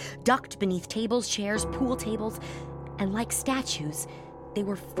impulsively ducked beneath tables, chairs, pool tables, and like statues, they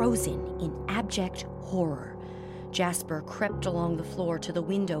were frozen in abject horror. Jasper crept along the floor to the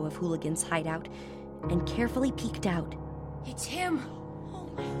window of Hooligan's hideout and carefully peeked out. It's him!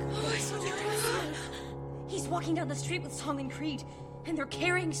 Oh my God! He's walking down the street with Song and Creed, and they're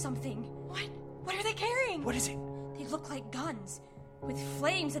carrying something. What are they carrying? What is it? They look like guns, with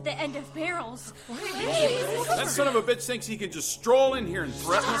flames at the end of barrels. That son of a bitch thinks he can just stroll in here and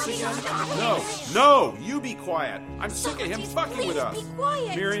threaten us again? No, you be quiet. I'm sick of him fucking with us. Be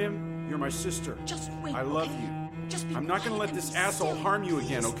quiet. Miriam, you're my sister. Just wait. I love okay? you. Just be I'm not gonna let this asshole harm you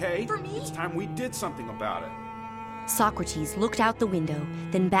again, okay? For me? It's time we did something about it. Socrates looked out the window,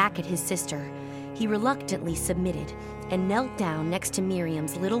 then back at his sister. He reluctantly submitted and knelt down next to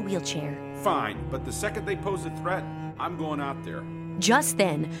Miriam's little wheelchair. Fine, but the second they pose a threat, I'm going out there. Just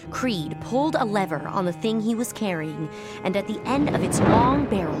then, Creed pulled a lever on the thing he was carrying, and at the end of its long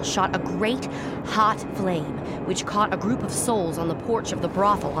barrel shot a great, hot flame, which caught a group of souls on the porch of the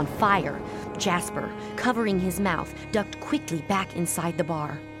brothel on fire. Jasper, covering his mouth, ducked quickly back inside the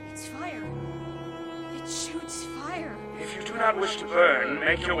bar. It's fire. It shoots fire. If you do not wish to burn,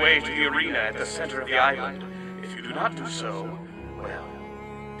 make your way to the arena at the center of the island. If you do not do so, well,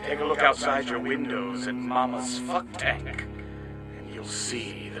 take a look outside your windows at Mama's fuck tank, and you'll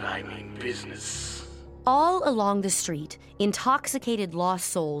see that I mean business. All along the street, intoxicated lost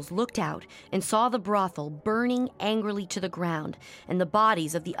souls looked out and saw the brothel burning angrily to the ground, and the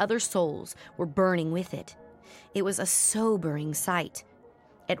bodies of the other souls were burning with it. It was a sobering sight.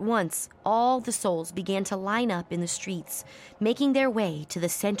 At once, all the souls began to line up in the streets, making their way to the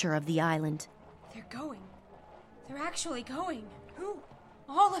center of the island. They're going. They're actually going. Who?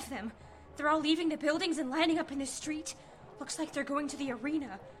 All of them. They're all leaving the buildings and lining up in the street. Looks like they're going to the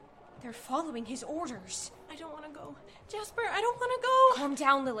arena. They're following his orders. I don't want to go. Jasper, I don't want to go. Calm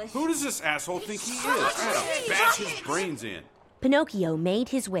down, Lilith. Who does this asshole think he is? I had to bash his brains in. Pinocchio made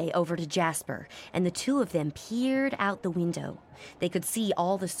his way over to Jasper, and the two of them peered out the window. They could see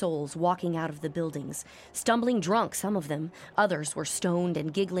all the souls walking out of the buildings, stumbling drunk, some of them. Others were stoned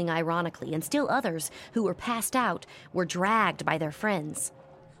and giggling ironically, and still others, who were passed out, were dragged by their friends.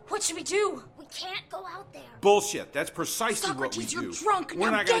 What should we do? We can't go out there. Bullshit. That's precisely Socrates, what we do. you're drunk. We're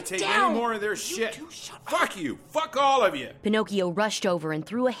Now not gonna get take down. any more of their shit. Fuck you. Fuck all of you. Pinocchio rushed over and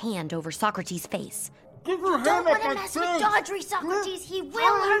threw a hand over Socrates' face. Don't let him mess with Dodri, Socrates. He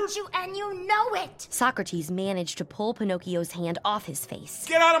will hurt you, and you know it. Socrates managed to pull Pinocchio's hand off his face.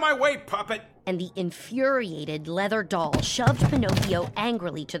 Get out of my way, puppet! And the infuriated leather doll shoved Pinocchio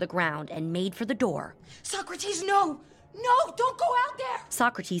angrily to the ground and made for the door. Socrates, no! No, don't go out there!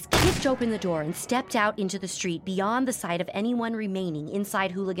 Socrates kicked open the door and stepped out into the street beyond the sight of anyone remaining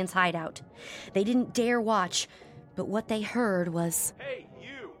inside Hooligan's hideout. They didn't dare watch, but what they heard was... Hey,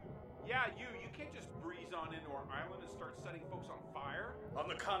 you! Yeah, you can't just breeze on into our island and start setting folks on fire. On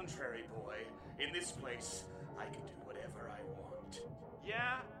the contrary, boy, in this place, I can do whatever I want.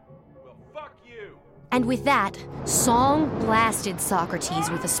 Yeah? Well, fuck you. And with that, Song blasted Socrates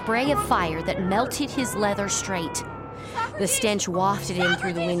with a spray of fire that melted his leather straight. The stench wafted in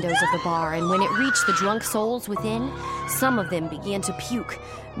through the windows of the bar, and when it reached the drunk souls within, some of them began to puke.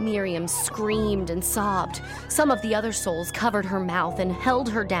 Miriam screamed and sobbed. Some of the other souls covered her mouth and held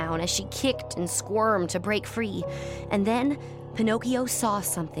her down as she kicked and squirmed to break free. And then Pinocchio saw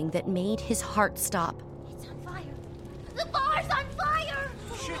something that made his heart stop. It's on fire. The bar's on fire!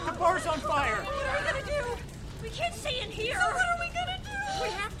 Shit, the bar's on fire! What are we gonna do? We can't stay in here. So what are we gonna do? We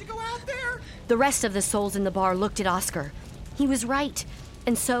have to go out there. The rest of the souls in the bar looked at Oscar. He was right.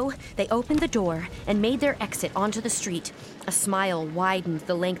 And so they opened the door and made their exit onto the street. A smile widened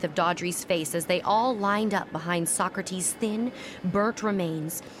the length of Dodry's face as they all lined up behind Socrates' thin, burnt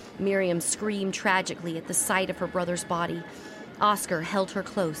remains. Miriam screamed tragically at the sight of her brother's body. Oscar held her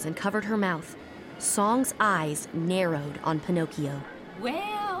close and covered her mouth. Song's eyes narrowed on Pinocchio.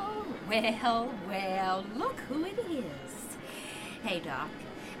 Well, look who it is. Hey, Doc,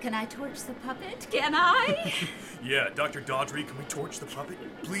 can I torch the puppet? Can I? Yeah, Dr. Dodry, can we torch the puppet,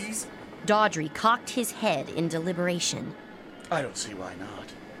 please? Dodry cocked his head in deliberation. I don't see why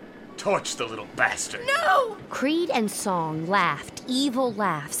not. Torch the little bastard. No! Creed and Song laughed evil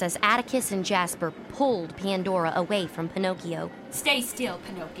laughs as Atticus and Jasper pulled Pandora away from Pinocchio. Stay still,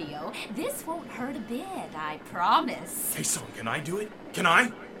 Pinocchio. This won't hurt a bit, I promise. Hey, Song, can I do it? Can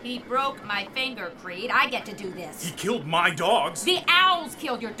I? He broke my finger, Creed. I get to do this. He killed my dogs. The owls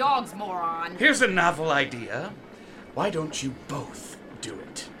killed your dogs, moron. Here's a novel idea. Why don't you both do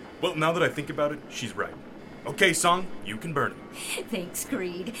it? Well, now that I think about it, she's right. Okay, Song, you can burn him. Thanks,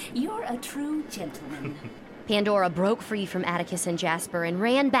 Creed. You're a true gentleman. Pandora broke free from Atticus and Jasper and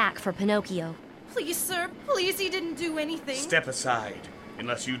ran back for Pinocchio. Please, sir, please, he didn't do anything. Step aside,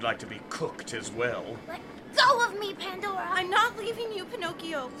 unless you'd like to be cooked as well. Let go of me, Pandora. I'm not leaving you,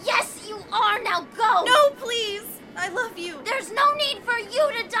 Pinocchio. Yes, you are. Now go. No, please. I love you. There's no need for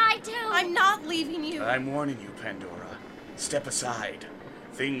you to die, too. I'm not leaving you. I'm warning you, Pandora. Step aside.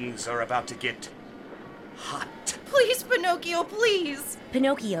 Things are about to get hot. Please, Pinocchio, please.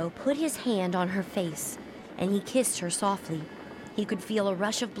 Pinocchio put his hand on her face, and he kissed her softly. He could feel a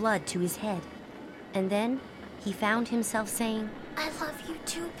rush of blood to his head. And then he found himself saying, I love you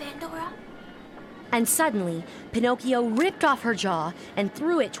too, Pandora. And suddenly, Pinocchio ripped off her jaw and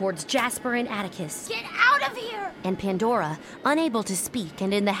threw it towards Jasper and Atticus. Get out of here! And Pandora, unable to speak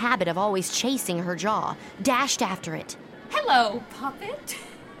and in the habit of always chasing her jaw, dashed after it. Hello, puppet.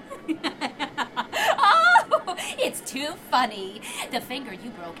 Oh, it's too funny. The finger you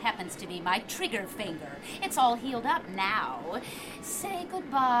broke happens to be my trigger finger. It's all healed up now. Say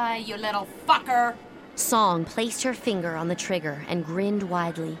goodbye, you little fucker. Song placed her finger on the trigger and grinned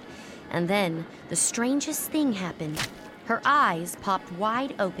widely. And then the strangest thing happened. Her eyes popped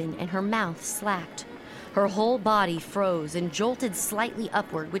wide open and her mouth slacked. Her whole body froze and jolted slightly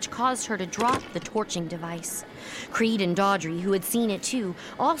upward, which caused her to drop the torching device. Creed and Dodry, who had seen it too,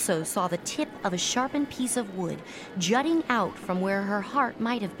 also saw the tip of a sharpened piece of wood jutting out from where her heart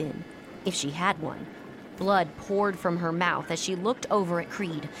might have been, if she had one. Blood poured from her mouth as she looked over at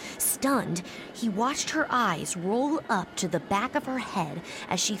Creed. Stunned, he watched her eyes roll up to the back of her head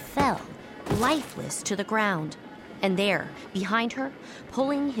as she fell, lifeless, to the ground. And there, behind her,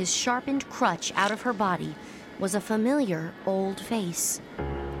 pulling his sharpened crutch out of her body, was a familiar old face.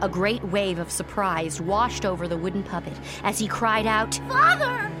 A great wave of surprise washed over the wooden puppet as he cried out,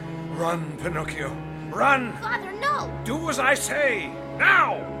 Father! Run, Pinocchio, run! Father, no! Do as I say,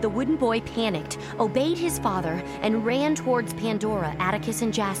 now! The wooden boy panicked, obeyed his father, and ran towards Pandora, Atticus,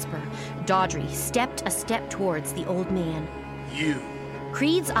 and Jasper. Dodry stepped a step towards the old man. You.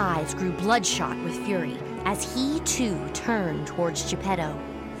 Creed's eyes grew bloodshot with fury as he, too, turned towards Geppetto.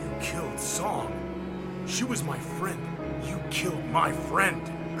 You killed Song. She was my friend. You killed my friend.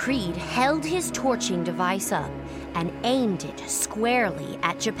 Creed held his torching device up and aimed it squarely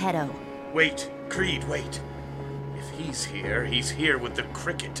at Geppetto. Wait, Creed, wait. If he's here with the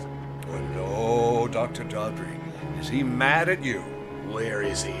cricket. Oh, no, Dr. Dodry. Is he mad at you? Where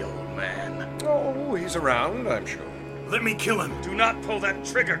is he, old man? Oh, he's around, I'm sure. Let me kill him. Do not pull that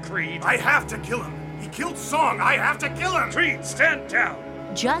trigger, Creed. I have to kill him. He killed Song. I have to kill him. Creed, stand down.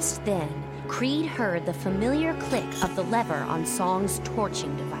 Just then, Creed heard the familiar click of the lever on Song's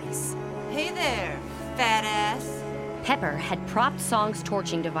torching device. Hey there, fat ass. Pepper had propped Song's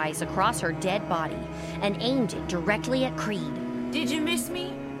torching device across her dead body and aimed it directly at Creed. Did you miss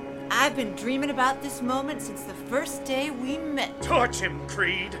me? I've been dreaming about this moment since the first day we met. Torch him,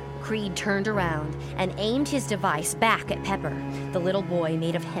 Creed. Creed turned around and aimed his device back at Pepper. The little boy,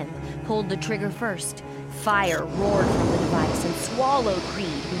 made of hemp, pulled the trigger first. Fire roared from the device and swallowed Creed,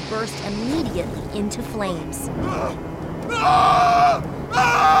 who burst immediately into flames.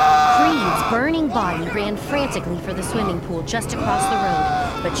 Creed's burning body ran frantically for the swimming pool just across the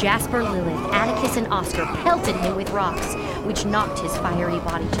road, but Jasper, Lilith, Atticus, and Oscar pelted him with rocks, which knocked his fiery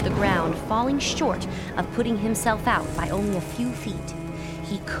body to the ground, falling short of putting himself out by only a few feet.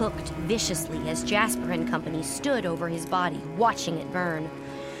 He cooked viciously as Jasper and company stood over his body, watching it burn.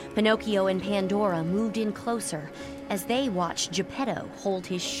 Pinocchio and Pandora moved in closer as they watched Geppetto hold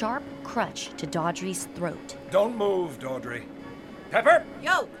his sharp crutch to Dodri's throat. Don't move, Dodri. Pepper!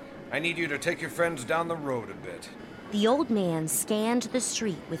 Yo! I need you to take your friends down the road a bit. The old man scanned the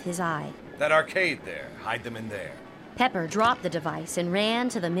street with his eye. That arcade there. Hide them in there. Pepper dropped the device and ran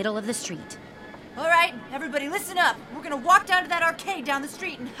to the middle of the street. All right, everybody listen up. We're gonna walk down to that arcade down the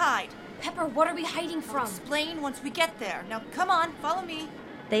street and hide. Pepper, what are we hiding from? I'll explain once we get there. Now, come on, follow me.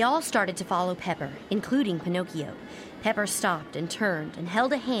 They all started to follow Pepper, including Pinocchio. Pepper stopped and turned and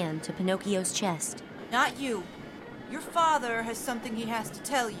held a hand to Pinocchio's chest. Not you. Your father has something he has to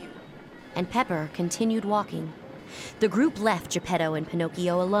tell you. And Pepper continued walking. The group left Geppetto and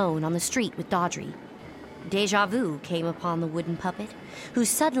Pinocchio alone on the street with Dodri. Deja vu came upon the wooden puppet, who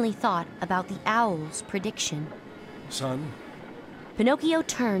suddenly thought about the owl's prediction. Son? Pinocchio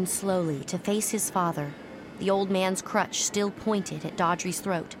turned slowly to face his father, the old man's crutch still pointed at Dodri's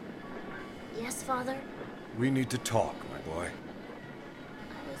throat. Yes, Father? We need to talk, my boy.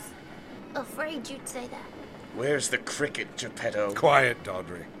 I was afraid you'd say that. Where's the cricket, Geppetto? Quiet,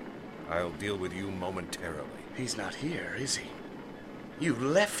 Dodri. I'll deal with you momentarily. He's not here, is he? You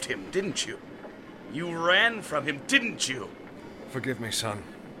left him, didn't you? You ran from him, didn't you? Forgive me, son.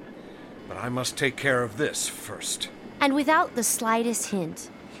 But I must take care of this first. And without the slightest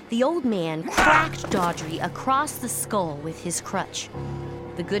hint, the old man cracked Dodri across the skull with his crutch.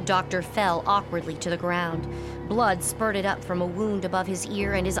 The good doctor fell awkwardly to the ground. Blood spurted up from a wound above his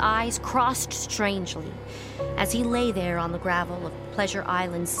ear, and his eyes crossed strangely. As he lay there on the gravel of Pleasure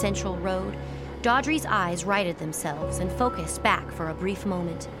Island's central road, Dodri's eyes righted themselves and focused back for a brief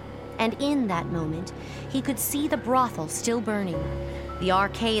moment. And in that moment, he could see the brothel still burning, the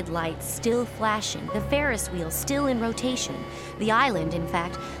arcade lights still flashing, the Ferris wheel still in rotation. The island, in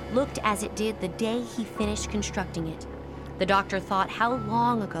fact, looked as it did the day he finished constructing it. The doctor thought how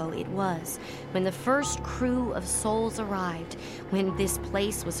long ago it was when the first crew of souls arrived, when this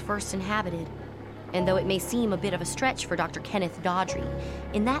place was first inhabited. And though it may seem a bit of a stretch for Dr. Kenneth Dodri,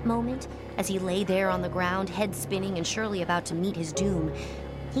 in that moment, as he lay there on the ground, head spinning and surely about to meet his doom,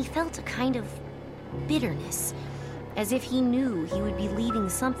 he felt a kind of bitterness, as if he knew he would be leaving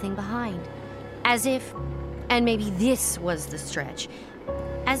something behind. As if, and maybe this was the stretch,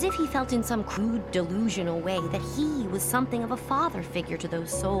 as if he felt in some crude, delusional way that he was something of a father figure to those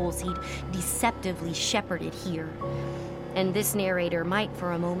souls he'd deceptively shepherded here. And this narrator might,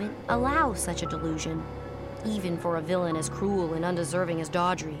 for a moment, allow such a delusion, even for a villain as cruel and undeserving as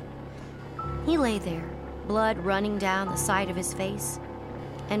Dodri. He lay there, blood running down the side of his face,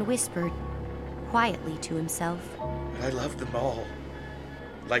 and whispered quietly to himself. I loved them all.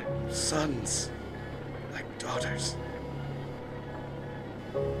 Like sons. Like daughters.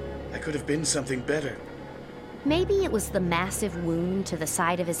 I could have been something better. Maybe it was the massive wound to the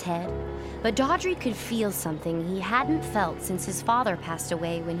side of his head, but Dodri could feel something he hadn't felt since his father passed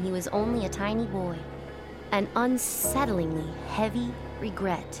away when he was only a tiny boy. An unsettlingly heavy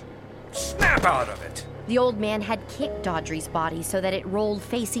regret. Snap out of it! The old man had kicked Dodri's body so that it rolled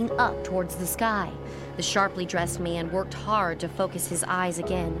facing up towards the sky. The sharply dressed man worked hard to focus his eyes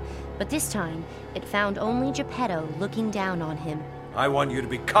again, but this time it found only Geppetto looking down on him. I want you to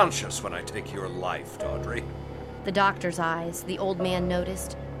be conscious when I take your life, Dodri. The doctor's eyes, the old man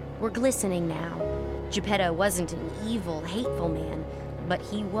noticed, were glistening now. Geppetto wasn't an evil, hateful man, but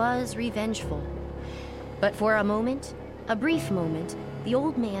he was revengeful. But for a moment, a brief moment, the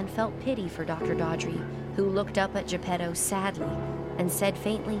old man felt pity for Dr. Dodri, who looked up at Geppetto sadly and said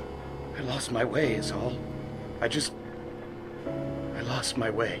faintly, I lost my way is all. I lost my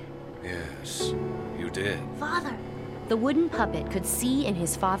way. Yes, you did. Father! The wooden puppet could see in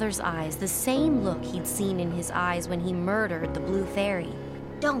his father's eyes the same look he'd seen in his eyes when he murdered the Blue Fairy.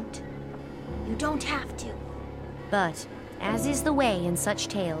 Don't. You don't have to. But, as is the way in such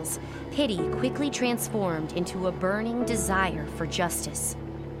tales, pity quickly transformed into a burning desire for justice.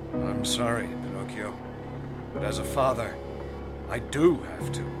 I'm sorry, Pinocchio, but as a father, I do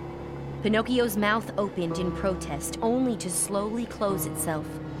have to. Pinocchio's mouth opened in protest, only to slowly close itself.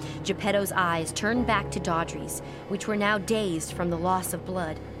 Geppetto's eyes turned back to Dodri's, which were now dazed from the loss of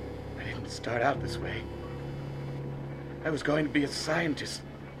blood. I didn't start out this way. I was going to be a scientist,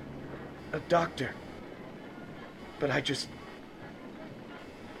 a doctor. But I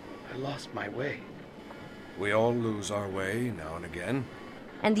lost my way. We all lose our way now and again.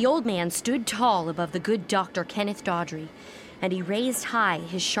 And the old man stood tall above the good Dr. Kenneth Dodry, and he raised high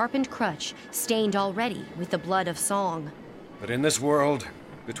his sharpened crutch, stained already with the blood of song. But in this world,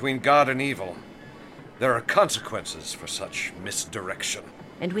 between God and evil, there are consequences for such misdirection.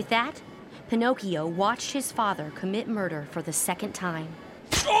 And with that, Pinocchio watched his father commit murder for the second time.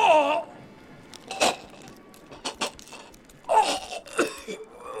 Oh!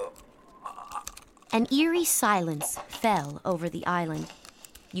 An eerie silence fell over the island.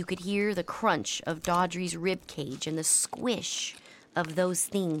 You could hear the crunch of Dodry's rib cage and the squish of those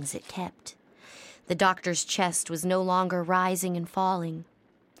things it kept. The doctor's chest was no longer rising and falling.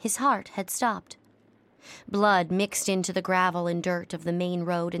 His heart had stopped. Blood mixed into the gravel and dirt of the main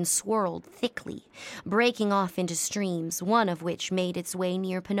road and swirled thickly, breaking off into streams, one of which made its way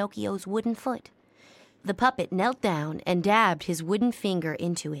near Pinocchio's wooden foot. The puppet knelt down and dabbed his wooden finger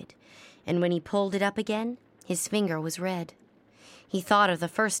into it, and when he pulled it up again, his finger was red. He thought of the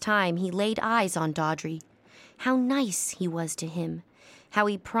first time he laid eyes on Dodry, how nice he was to him, how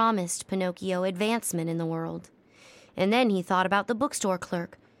he promised Pinocchio advancement in the world. And then he thought about the bookstore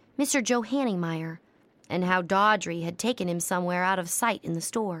clerk, Mr. Joe Hanningmeyer, and how Dodry had taken him somewhere out of sight in the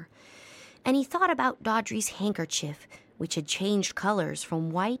store. And he thought about Dodry's handkerchief, which had changed colors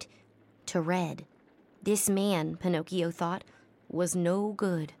from white to red. This man, Pinocchio thought, was no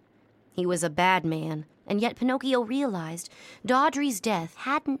good. He was a bad man, and yet Pinocchio realized Dodry's death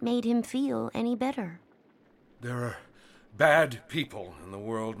hadn't made him feel any better. There are bad people in the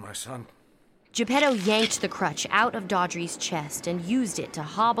world, my son. Geppetto yanked the crutch out of Dodry's chest and used it to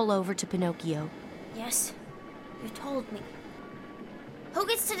hobble over to Pinocchio. Yes, you told me. Who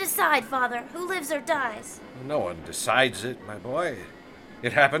gets to decide, Father, who lives or dies? No one decides it, my boy.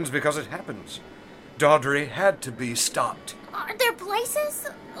 It happens because it happens. Dodry had to be stopped. Are there places,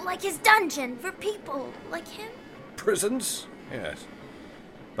 like his dungeon, for people like him? Prisons? Yes.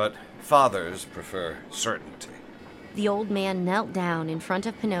 But fathers prefer certainty. The old man knelt down in front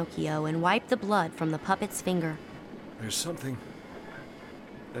of Pinocchio and wiped the blood from the puppet's finger. There's something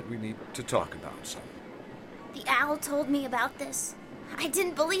that we need to talk about, son. The owl told me about this. I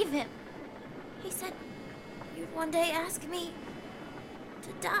didn't believe him. He said you'd one day ask me to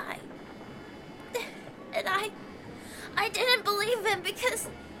die. And I didn't believe him because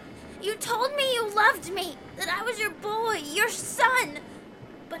you told me you loved me, that I was your boy, your son.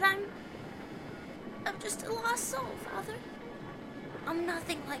 But I'm just a lost soul, Father. I'm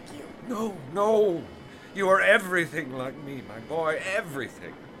nothing like you. No. You are everything like me, my boy,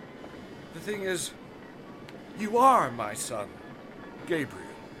 everything. The thing is, you are my son, Gabriel.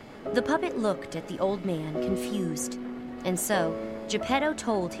 The puppet looked at the old man, confused. And so, Geppetto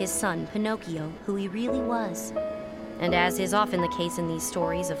told his son, Pinocchio, who he really was. And as is often the case in these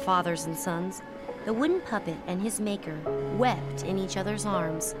stories of fathers and sons, the wooden puppet and his maker wept in each other's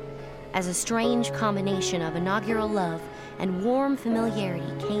arms, as a strange combination of inaugural love and warm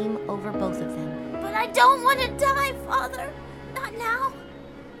familiarity came over both of them. But I don't want to die, Father. Not now.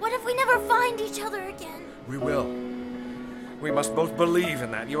 What if we never find each other again? We will. We must both believe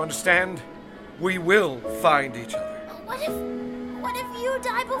in that, you understand? We will find each other. What if you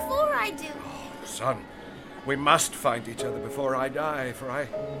die before I do? Oh, son, we must find each other before I die, for I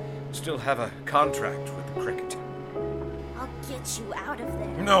still have a contract with the cricket. I'll get you out of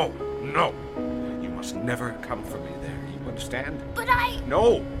there. No. You must never come for me there, you understand? But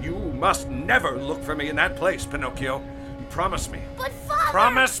No, you must never look for me in that place, Pinocchio. Promise me. But Father...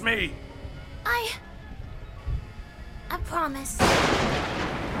 Promise me! I promise.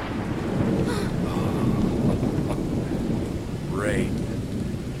 Rain.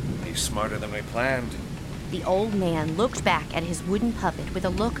 He's smarter than we planned. The old man looked back at his wooden puppet with a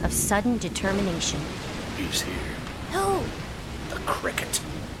look of sudden determination. He's here. Who? The cricket.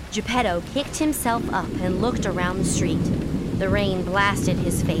 Geppetto picked himself up and looked around the street. The rain blasted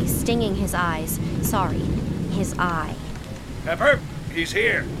his face, stinging his eyes. Sorry, his eye. Pepper, he's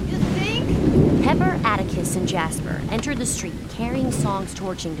here. You think? Pepper, Atticus, and Jasper entered the street carrying Song's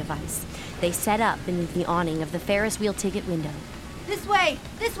torching device. They set up beneath the awning of the Ferris wheel ticket window. This way!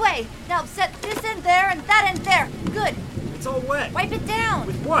 Now set this end there and that end there. Good. It's all wet. Wipe it down.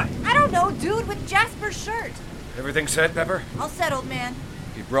 With what? I don't know, dude, with Jasper's shirt. Everything set, Pepper? All set, old man.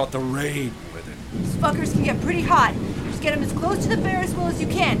 He brought the rain with him. These fuckers can get pretty hot. Just get them as close to the Ferris wheel as you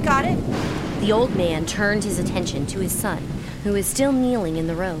can, got it? The old man turned his attention to his son, who is still kneeling in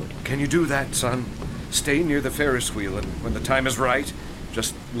the road. Can you do that, son? Stay near the Ferris wheel, and when the time is right,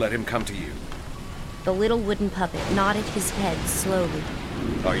 just let him come to you. The little wooden puppet nodded his head slowly.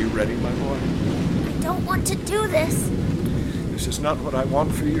 Are you ready, my boy? I don't want to do this. This is not what I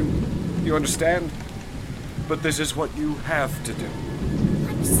want for you. You understand? But this is what you have to do.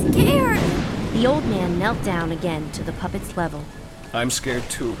 I'm scared. The old man knelt down again to the puppet's level. I'm scared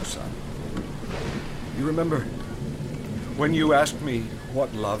too, son. You remember when you asked me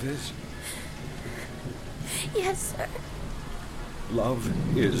what love is? Yes, sir. Love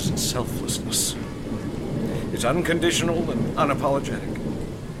is selflessness. It's unconditional and unapologetic.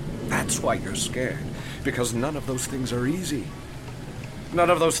 That's why you're scared, because none of those things are easy. None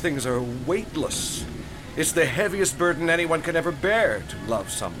of those things are weightless. It's the heaviest burden anyone can ever bear to love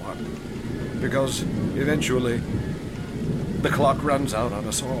someone, because eventually the clock runs out on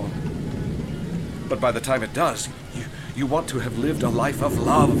us all. But by the time it does, you want to have lived a life of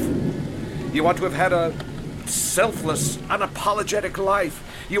love. You want to have had a selfless, unapologetic life.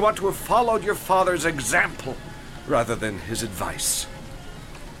 You want to have followed your father's example rather than his advice.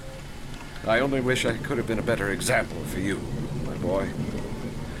 I only wish I could have been a better example for you, my boy.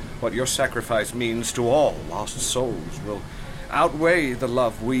 What your sacrifice means to all lost souls will outweigh the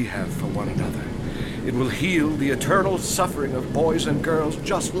love we have for one another. It will heal the eternal suffering of boys and girls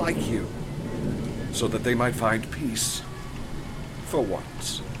just like you, so that they might find peace for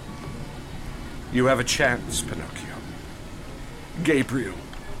once. You have a chance, Pinocchio. Gabriel,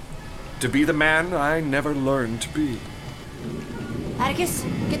 to be the man I never learned to be. Atticus,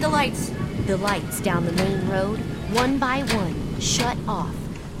 get the lights. The lights down the main road, one by one, shut off,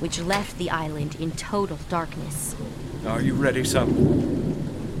 which left the island in total darkness. Are you ready,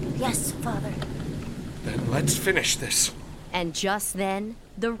 son? Yes, Father. Then let's finish this. And just then,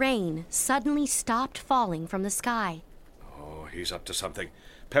 the rain suddenly stopped falling from the sky. Oh, he's up to something.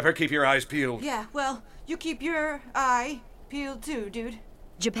 Pepper, keep your eyes peeled. Yeah, well, you keep your eye peeled too, dude.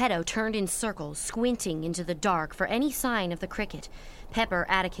 Geppetto turned in circles, squinting into the dark for any sign of the cricket. Pepper,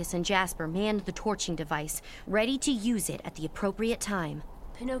 Atticus, and Jasper manned the torching device, ready to use it at the appropriate time.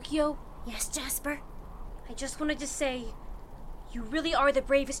 Pinocchio? Yes, Jasper? I just wanted to say, you really are the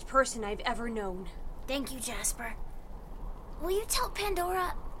bravest person I've ever known. Thank you, Jasper. Will you tell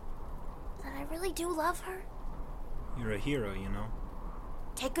Pandora that I really do love her? You're a hero, you know.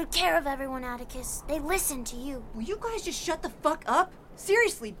 Take good care of everyone, Atticus. They listen to you. Will you guys just shut the fuck up?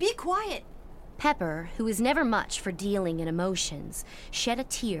 Seriously, be quiet. Pepper, who was never much for dealing in emotions, shed a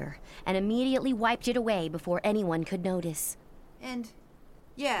tear and immediately wiped it away before anyone could notice. And,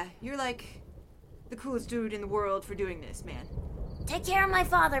 yeah, you're like the coolest dude in the world for doing this, man. Take care of my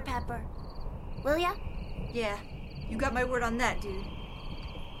father, Pepper. Will ya? Yeah, you got my word on that, dude.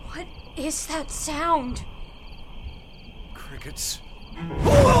 What is that sound? Crickets.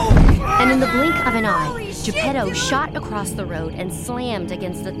 And in the blink of an eye, Geppetto shot across the road and slammed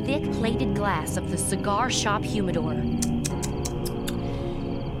against the thick plated glass of the cigar shop humidor.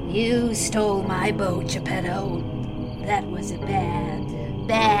 You stole my boat, Geppetto. That was a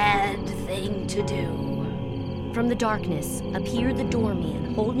bad thing to do. From the darkness appeared the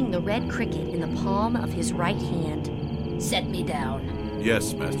doorman holding the red cricket in the palm of his right hand. Set me down.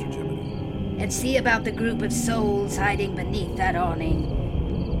 Yes, Master Jiminy. And see about the group of souls hiding beneath that awning.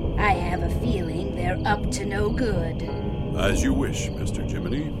 I have a feeling they're up to no good. As you wish, Mr.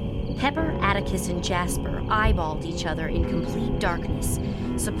 Jiminy. Pepper, Atticus, and Jasper eyeballed each other in complete darkness,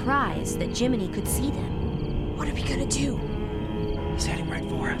 surprised that Jiminy could see them. What are we gonna do? He's heading right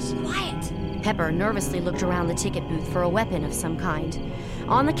for us. Quiet! Pepper nervously looked around the ticket booth for a weapon of some kind.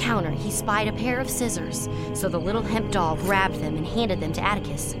 On the counter, he spied a pair of scissors, so the little hemp doll grabbed them and handed them to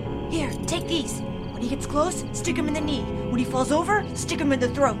Atticus. Here, take these. When he gets close, stick him in the knee. When he falls over, stick him in the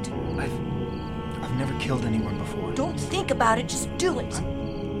throat. I've never killed anyone before. Don't think about it, just do it.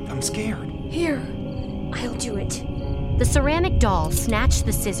 I'm scared. Here, I'll do it. The ceramic doll snatched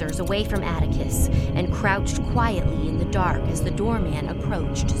the scissors away from Atticus and crouched quietly in the dark as the doorman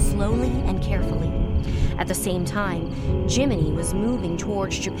approached slowly and carefully. At the same time, Jiminy was moving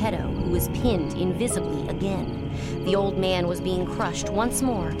towards Geppetto, who was pinned invisibly again. The old man was being crushed once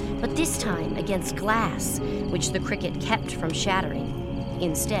more, but this time against glass, which the cricket kept from shattering.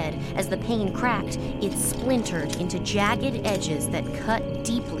 Instead, as the pane cracked, it splintered into jagged edges that cut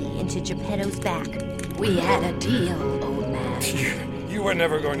deeply into Geppetto's back. We had a deal, old man. You were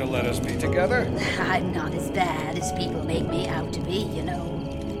never going to let us be together. I'm not as bad as people make me out to be, you know.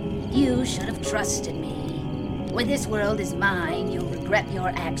 You should have trusted me. When this world is mine, you'll regret your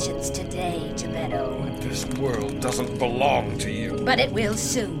actions today, Geppetto. This world doesn't belong to you. But it will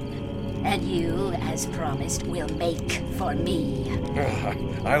soon. And you, as promised, will make for me.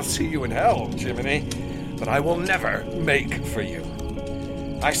 I'll see you in hell, Jiminy, but I will never make for you.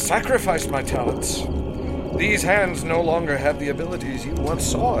 I sacrificed my talents. These hands no longer have the abilities you once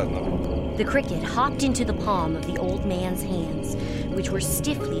saw in them. The cricket hopped into the palm of the old man's hands, which were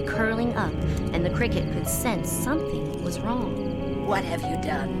stiffly curling up, and the cricket could sense something was wrong. What have you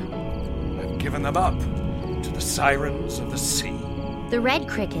done? I've given them up to the sirens of the sea. The red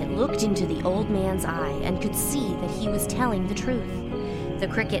cricket looked into the old man's eye and could see that he was telling the truth. The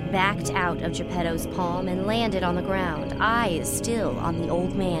cricket backed out of Geppetto's palm and landed on the ground, eyes still on the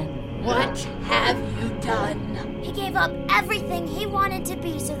old man. What have you done? He gave up everything he wanted to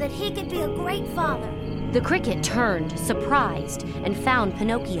be so that he could be a great father. The cricket turned, surprised, and found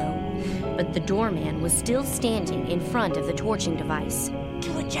Pinocchio. But the doorman was still standing in front of the torching device.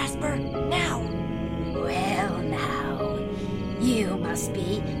 Do it, Jasper, now! Well, now, you must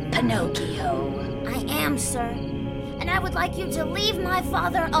be Pinocchio. I am, sir. And I would like you to leave my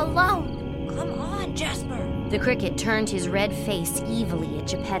father alone. Come on, Jasper. The cricket turned his red face evilly at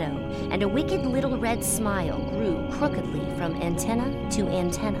Geppetto, and a wicked little red smile grew crookedly from antenna to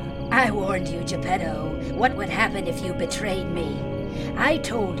antenna. I warned you, Geppetto, what would happen if you betrayed me. I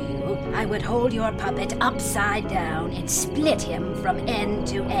told you I would hold your puppet upside down and split him from end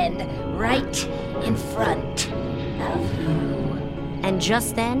to end, right in front of you. And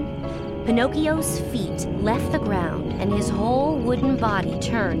just then, Pinocchio's feet left the ground and his whole wooden body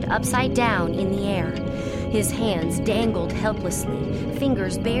turned upside down in the air. His hands dangled helplessly,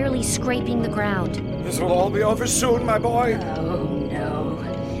 fingers barely scraping the ground. This will all be over soon, my boy. Oh, no.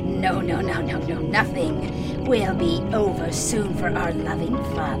 No, nothing will be over soon for our loving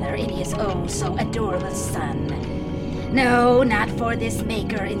father and his oh so adorable son. No, not for this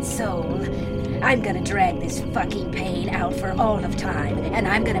maker in soul. I'm gonna drag this fucking pain out for all of time, and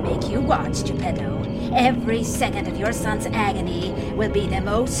I'm gonna make you watch, Geppetto. Every second of your son's agony will be the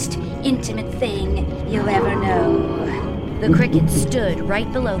most intimate thing you'll ever know. The cricket stood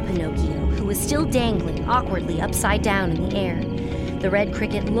right below Pinocchio, who was still dangling awkwardly upside down in the air. The red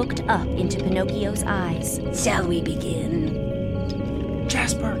cricket looked up into Pinocchio's eyes. Shall we begin?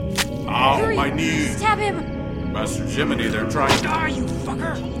 Jasper! Ow, my knee! Stab him! Master Jiminy, they're trying. Die, you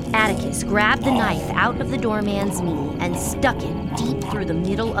fucker! Atticus grabbed the knife out of the doorman's knee and stuck it deep through the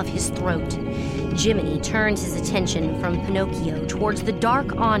middle of his throat. Jiminy turned his attention from Pinocchio towards the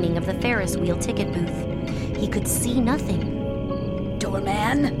dark awning of the Ferris wheel ticket booth. He could see nothing.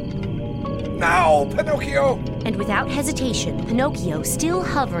 Doorman? Now, Pinocchio! And without hesitation, Pinocchio, still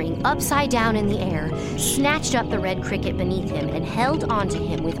hovering upside down in the air, snatched up the red cricket beneath him and held onto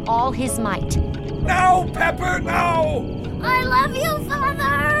him with all his might. Now, Pepper, now! I love you, Father!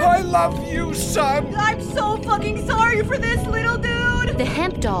 I love you, son! I'm so fucking sorry for this, little dude! The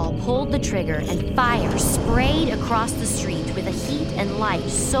hemp doll pulled the trigger and fire sprayed across the street with a heat and light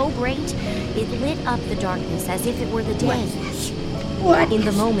so great it lit up the darkness as if it were the day. What? In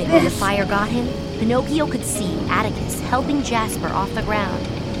the moment when the fire got him, Pinocchio could see Atticus helping Jasper off the ground.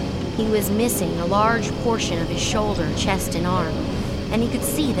 He was missing a large portion of his shoulder, chest, and arm, and he could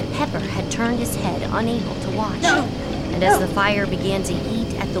see that Pepper had turned his head, unable to watch. No. And as the fire began to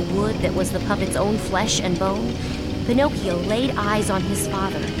eat at the wood that was the puppet's own flesh and bone, Pinocchio laid eyes on his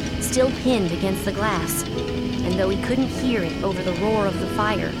father, still pinned against the glass. And though he couldn't hear it over the roar of the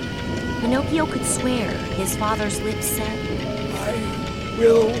fire, Pinocchio could swear his father's lips said, I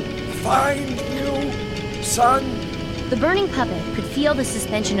will find you, son. The burning puppet could feel the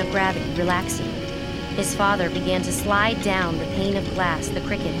suspension of gravity relaxing. His father began to slide down the pane of glass the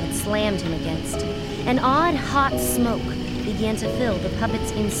cricket had slammed him against. An odd, hot smoke began to fill the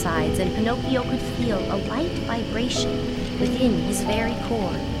puppet's insides, and Pinocchio could feel a light vibration within his very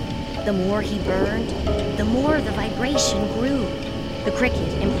core. The more he burned, the more the vibration grew. The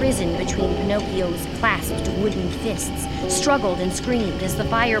cricket, imprisoned between Pinocchio's clasped wooden fists, struggled and screamed as the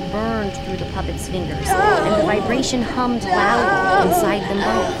fire burned through the puppet's fingers, and the vibration hummed loudly inside them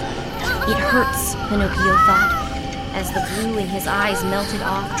both. It hurts, Pinocchio thought, as the blue in his eyes melted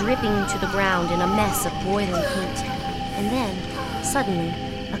off, dripping to the ground in a mess of boiling heat. And then, suddenly,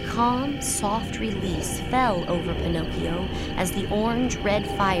 a calm, soft release fell over Pinocchio as the orange-red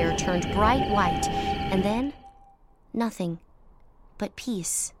fire turned bright white, and then, nothing but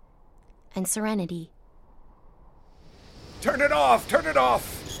peace and serenity. Turn it off! Turn it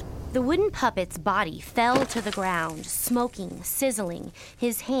off! The wooden puppet's body fell to the ground, smoking, sizzling,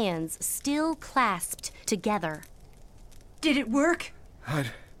 his hands still clasped together. Did it work? I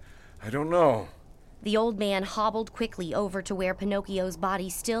don't know. The old man hobbled quickly over to where Pinocchio's body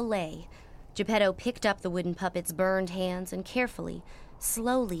still lay. Geppetto picked up the wooden puppet's burned hands and carefully,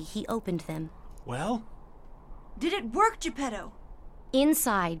 slowly, he opened them. Well? Did it work, Geppetto?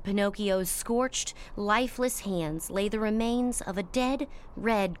 Inside Pinocchio's scorched, lifeless hands lay the remains of a dead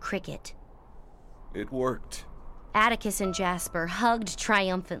red cricket. It worked. Atticus and Jasper hugged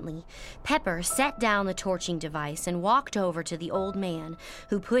triumphantly. Pepper set down the torching device and walked over to the old man,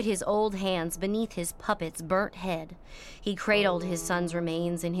 who put his old hands beneath his puppet's burnt head. He cradled his son's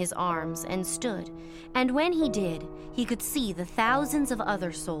remains in his arms and stood, and when he did, he could see the thousands of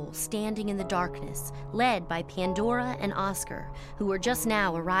other souls standing in the darkness, led by Pandora and Oscar, who were just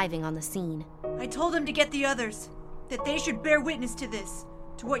now arriving on the scene. I told them to get the others, that they should bear witness to this,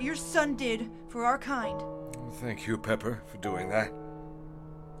 to what your son did for our kind. Thank you, Pepper, for doing that.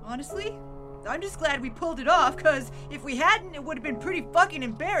 Honestly, I'm just glad we pulled it off, because if we hadn't, it would have been pretty fucking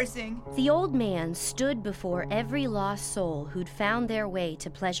embarrassing. The old man stood before every lost soul who'd found their way to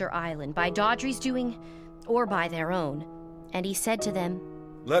Pleasure Island by Dodry's doing, or by their own, and he said to them,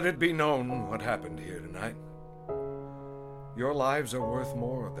 "Let it be known what happened here tonight. Your lives are worth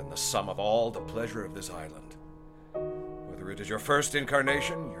more than the sum of all the pleasure of this island. Whether it is your first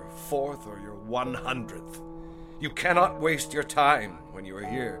incarnation, your 4th, or your 100th, you cannot waste your time when you are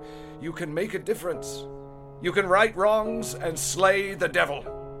here. You can make a difference. You can right wrongs and slay the devil.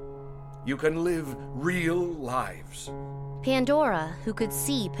 You can live real lives." Pandora, who could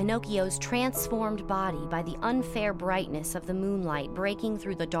see Pinocchio's transformed body by the unfair brightness of the moonlight breaking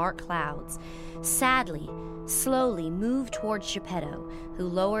through the dark clouds, sadly, slowly moved towards Geppetto, who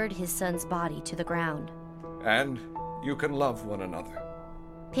lowered his son's body to the ground. "And you can love one another."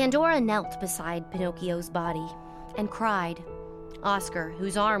 Pandora knelt beside Pinocchio's body and cried. Oscar,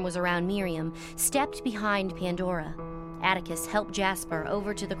 whose arm was around Miriam, stepped behind Pandora. Atticus helped Jasper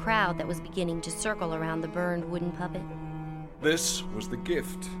over to the crowd that was beginning to circle around the burned wooden puppet. "This was the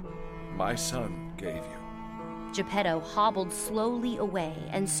gift my son gave you." Geppetto hobbled slowly away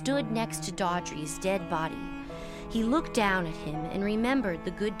and stood next to Dodry's dead body. He looked down at him and remembered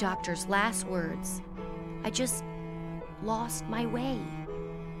the good doctor's last words. "I just lost my way."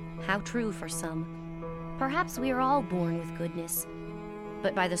 How true for some. Perhaps we are all born with goodness,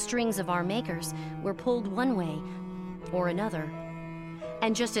 but by the strings of our makers, we're pulled one way or another.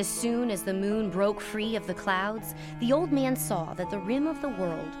 And just as soon as the moon broke free of the clouds, the old man saw that the rim of the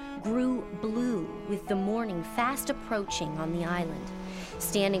world grew blue with the morning fast approaching on the island.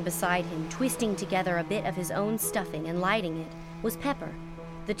 Standing beside him, twisting together a bit of his own stuffing and lighting it, was Pepper.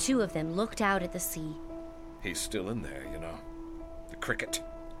 The two of them looked out at the sea. "He's still in there, you know. The cricket.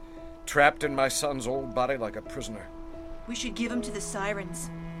 Trapped in my son's old body like a prisoner." We should give him to the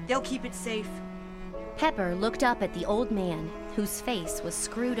sirens. They'll keep it safe. Pepper looked up at the old man, whose face was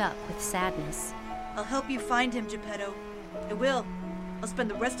screwed up with sadness. I'll help you find him, Geppetto. I will. I'll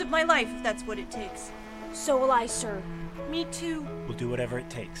spend the rest of my life if that's what it takes. So will I, sir. Me too. We'll do whatever it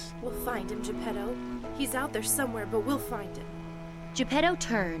takes. We'll find him, Geppetto. He's out there somewhere, but we'll find him. Geppetto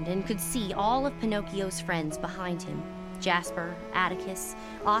turned and could see all of Pinocchio's friends behind him. Jasper, Atticus,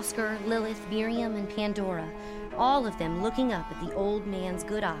 Oscar, Lilith, Miriam, and Pandora, all of them looking up at the old man's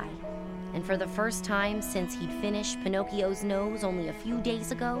good eye. And for the first time since he'd finished Pinocchio's nose only a few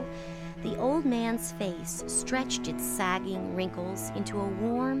days ago, the old man's face stretched its sagging wrinkles into a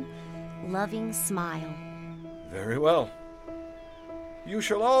warm, loving smile. "Very well. You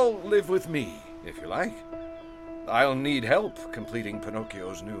shall all live with me, if you like. I'll need help completing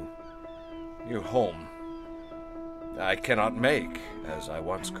Pinocchio's new home. I cannot make as I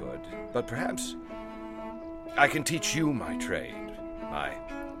once could, but perhaps I can teach you my trade, my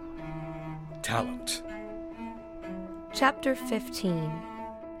talent." Chapter 15.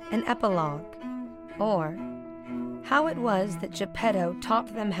 An Epilogue, or How It Was That Geppetto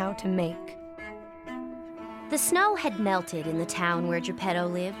Taught Them How to Make. The snow had melted in the town where Geppetto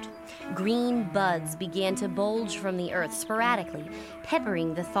lived. Green buds began to bulge from the earth sporadically,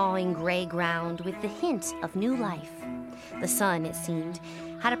 peppering the thawing gray ground with the hint of new life. The sun, it seemed,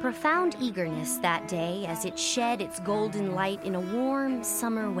 had a profound eagerness that day as it shed its golden light in a warm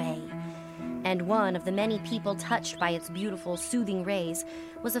summer way. And one of the many people touched by its beautiful, soothing rays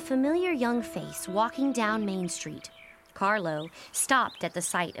was a familiar young face walking down Main Street. Carlo stopped at the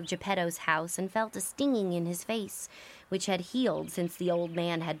sight of Geppetto's house and felt a stinging in his face, which had healed since the old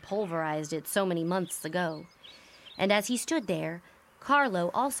man had pulverized it so many months ago. And as he stood there,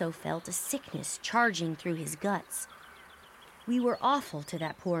 Carlo also felt a sickness charging through his guts. We were awful to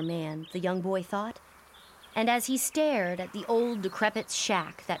that poor man, the young boy thought. And as he stared at the old decrepit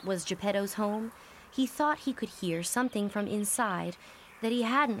shack that was Geppetto's home, he thought he could hear something from inside that he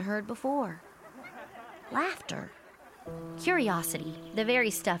hadn't heard before. Laughter. Curiosity, the very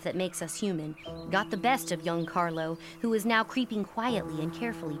stuff that makes us human, got the best of young Carlo, who was now creeping quietly and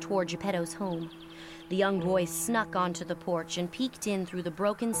carefully toward Geppetto's home. The young boy snuck onto the porch and peeked in through the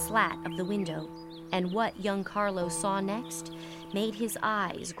broken slat of the window. And what young Carlo saw next made his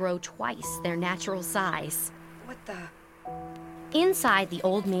eyes grow twice their natural size. What the? Inside the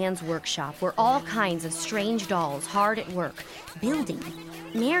old man's workshop were all kinds of strange dolls hard at work, building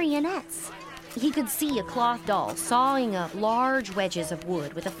marionettes. He could see a cloth doll sawing up large wedges of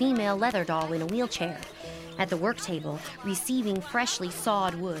wood with a female leather doll in a wheelchair. At the work table, receiving freshly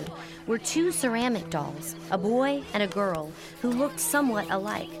sawed wood, were two ceramic dolls, a boy and a girl, who looked somewhat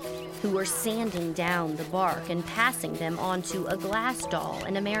alike, who were sanding down the bark and passing them onto a glass doll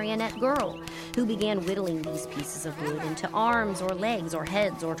and a marionette girl, who began whittling these pieces of wood into arms or legs or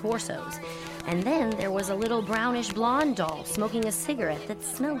heads or torsos. And then there was a little brownish blonde doll smoking a cigarette that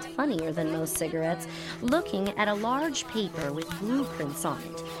smelled funnier than most cigarettes, looking at a large paper with blueprints on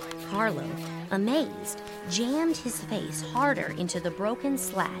it. Carlo, amazed, jammed his face harder into the broken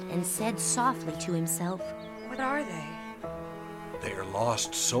slat and said softly to himself, What are they? They're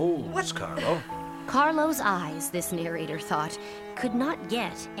lost souls, Carlo. Carlo's eyes, this narrator thought, could not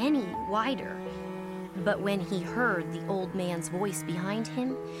get any wider. But when he heard the old man's voice behind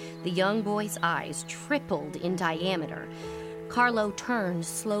him, the young boy's eyes tripled in diameter. Carlo turned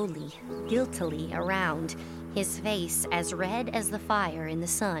slowly, guiltily around, his face as red as the fire in the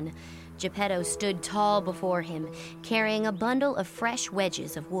sun. Geppetto stood tall before him, carrying a bundle of fresh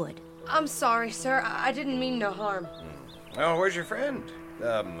wedges of wood. I'm sorry, sir. I didn't mean no harm. Oh, where's your friend?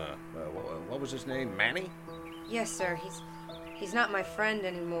 What was his name? Manny? Yes, sir. He's not my friend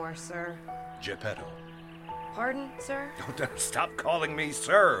anymore, sir. Geppetto. Pardon, sir? Don't stop calling me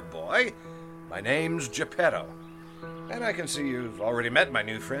sir, boy. My name's Geppetto. And I can see you've already met my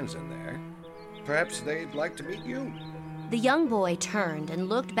new friends in there. Perhaps they'd like to meet you. The young boy turned and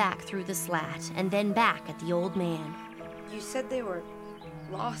looked back through the slat and then back at the old man. You said they were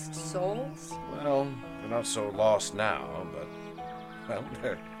lost souls? Well, they're not so lost now, but, well,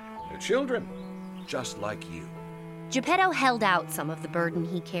 they're children, just like you. Geppetto held out some of the burden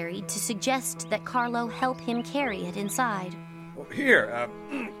he carried to suggest that Carlo help him carry it inside. Well, here,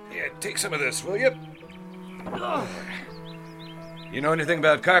 take some of this, will you? You know anything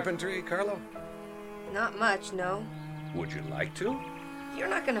about carpentry, Carlo? Not much, no. Would you like to? You're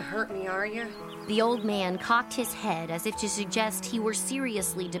not gonna hurt me, are you? The old man cocked his head as if to suggest he were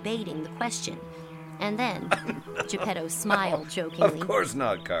seriously debating the question. And then Geppetto smiled jokingly. Of course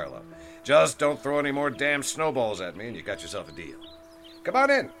not, Carlo. Just don't throw any more damn snowballs at me and you got yourself a deal. Come on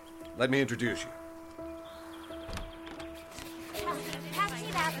in. Let me introduce you.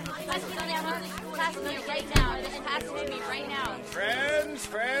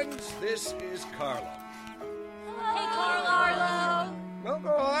 Friends, this is Carlo. Hey, Carlo! Well,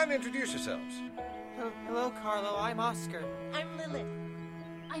 go on, introduce yourselves. Hello, Carlo. I'm Oscar. I'm Lilith.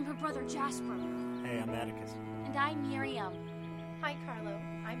 I'm her brother Jasper. Hey, I'm Atticus. And I'm Miriam. Hi, Carlo.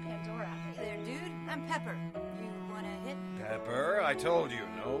 I'm Pandora. Hey there, dude. I'm Pepper. You wanna hit? Pepper, I told you,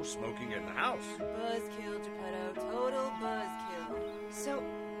 no smoking in the house. Buzzkill, Geppetto. Total buzzkill.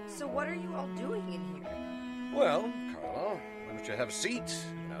 So what are you all doing in here? Well, Carlo, why don't you have a seat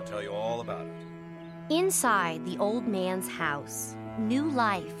and I'll tell you all about it. Inside the old man's house, new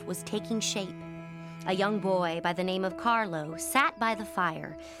life was taking shape. A young boy by the name of Carlo sat by the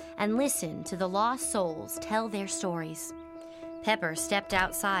fire and listened to the lost souls tell their stories. Pepper stepped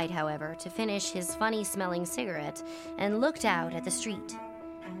outside, however, to finish his funny-smelling cigarette and looked out at the street.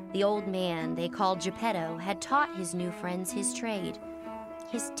 The old man they called Geppetto had taught his new friends his trade,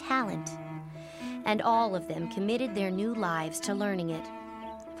 his talent, and all of them committed their new lives to learning it,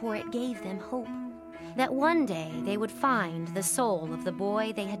 for it gave them hope that one day they would find the soul of the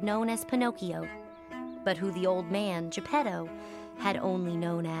boy they had known as Pinocchio, but who the old man, Geppetto, had only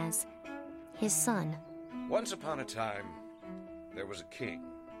known as his son. Once upon a time, there was a king.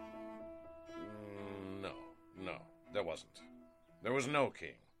 No, there wasn't. There was no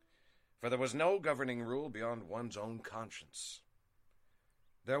king, for there was no governing rule beyond one's own conscience.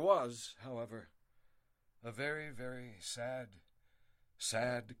 There was, however, a very, very sad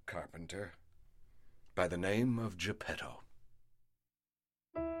carpenter by the name of Geppetto.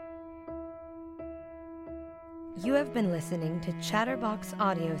 You have been listening to Chatterbox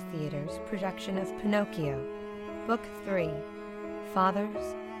Audio Theater's production of Pinocchio, Book 3,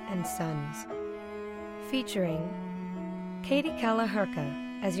 Fathers and Sons, featuring Katie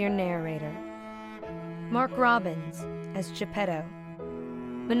Kalahurka as your narrator, Mark Robbins as Geppetto,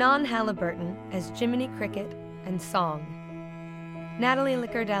 Manon Halliburton as Jiminy Cricket and Song, Natalie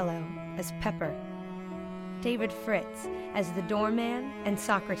Liccardello as Pepper, David Fritz as the Doorman and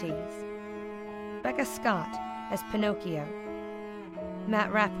Socrates, Becca Scott as Pinocchio,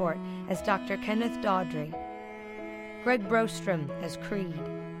 Matt Rapport as Dr. Kenneth Dawdry, Greg Brostrom as Creed,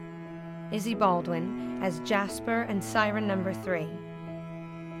 Izzy Baldwin as Jasper and Siren Number 3,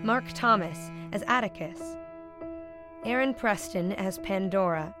 Mark Thomas as Atticus, Aaron Preston as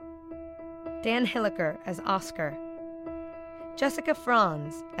Pandora, Dan Hilliker as Oscar, Jessica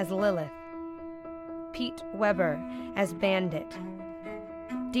Franz as Lilith, Pete Weber as Bandit,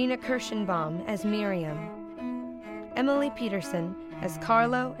 Dina Kirschenbaum as Miriam, Emily Peterson as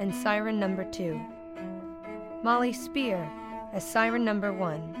Carlo and Siren Number 2, Molly Spear as Siren Number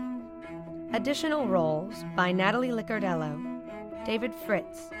 1. Additional roles by Natalie Liccardello, David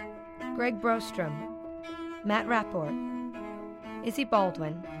Fritz, Greg Brostrom, Matt Rapport, Izzy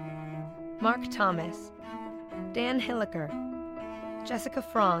Baldwin, Mark Thomas, Dan Hilliker, Jessica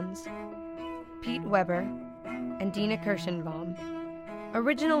Franz, Pete Weber, and Dina Kirschenbaum.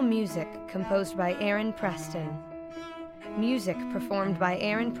 Original music composed by Aaron Preston. Music performed by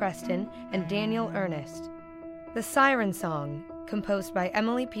Aaron Preston and Daniel Ernest. The Siren Song, composed by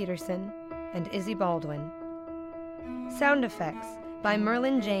Emily Peterson and Izzy Baldwin. Sound effects by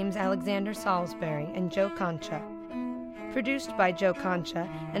Merlin James Alexander Salisbury and Joe Concha. Produced by Joe Concha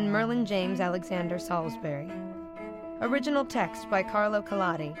and Merlin James Alexander Salisbury. Original text by Carlo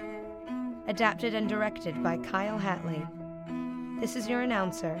Collodi. Adapted and directed by Kyle Hatley. This is your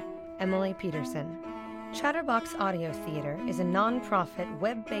announcer, Emily Peterson. Chatterbox Audio Theater is a non-profit,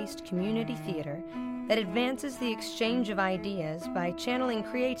 web-based community theater that advances the exchange of ideas by channeling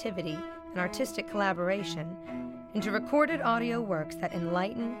creativity and artistic collaboration into recorded audio works that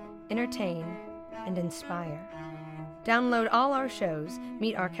enlighten, entertain, and inspire. Download all our shows,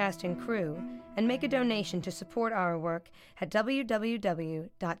 meet our cast and crew, and make a donation to support our work at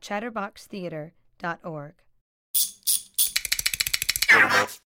www.chatterboxtheater.org.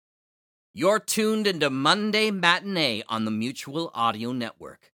 You're tuned into Monday Matinee on the Mutual Audio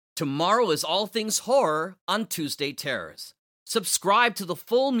Network. Tomorrow is All Things Horror on Tuesday Terrors. Subscribe to the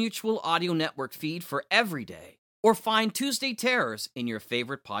full Mutual Audio Network feed for every day, or find Tuesday Terrors in your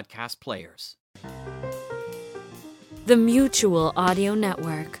favorite podcast players. The Mutual Audio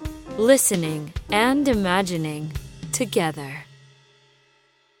Network. Listening and imagining together.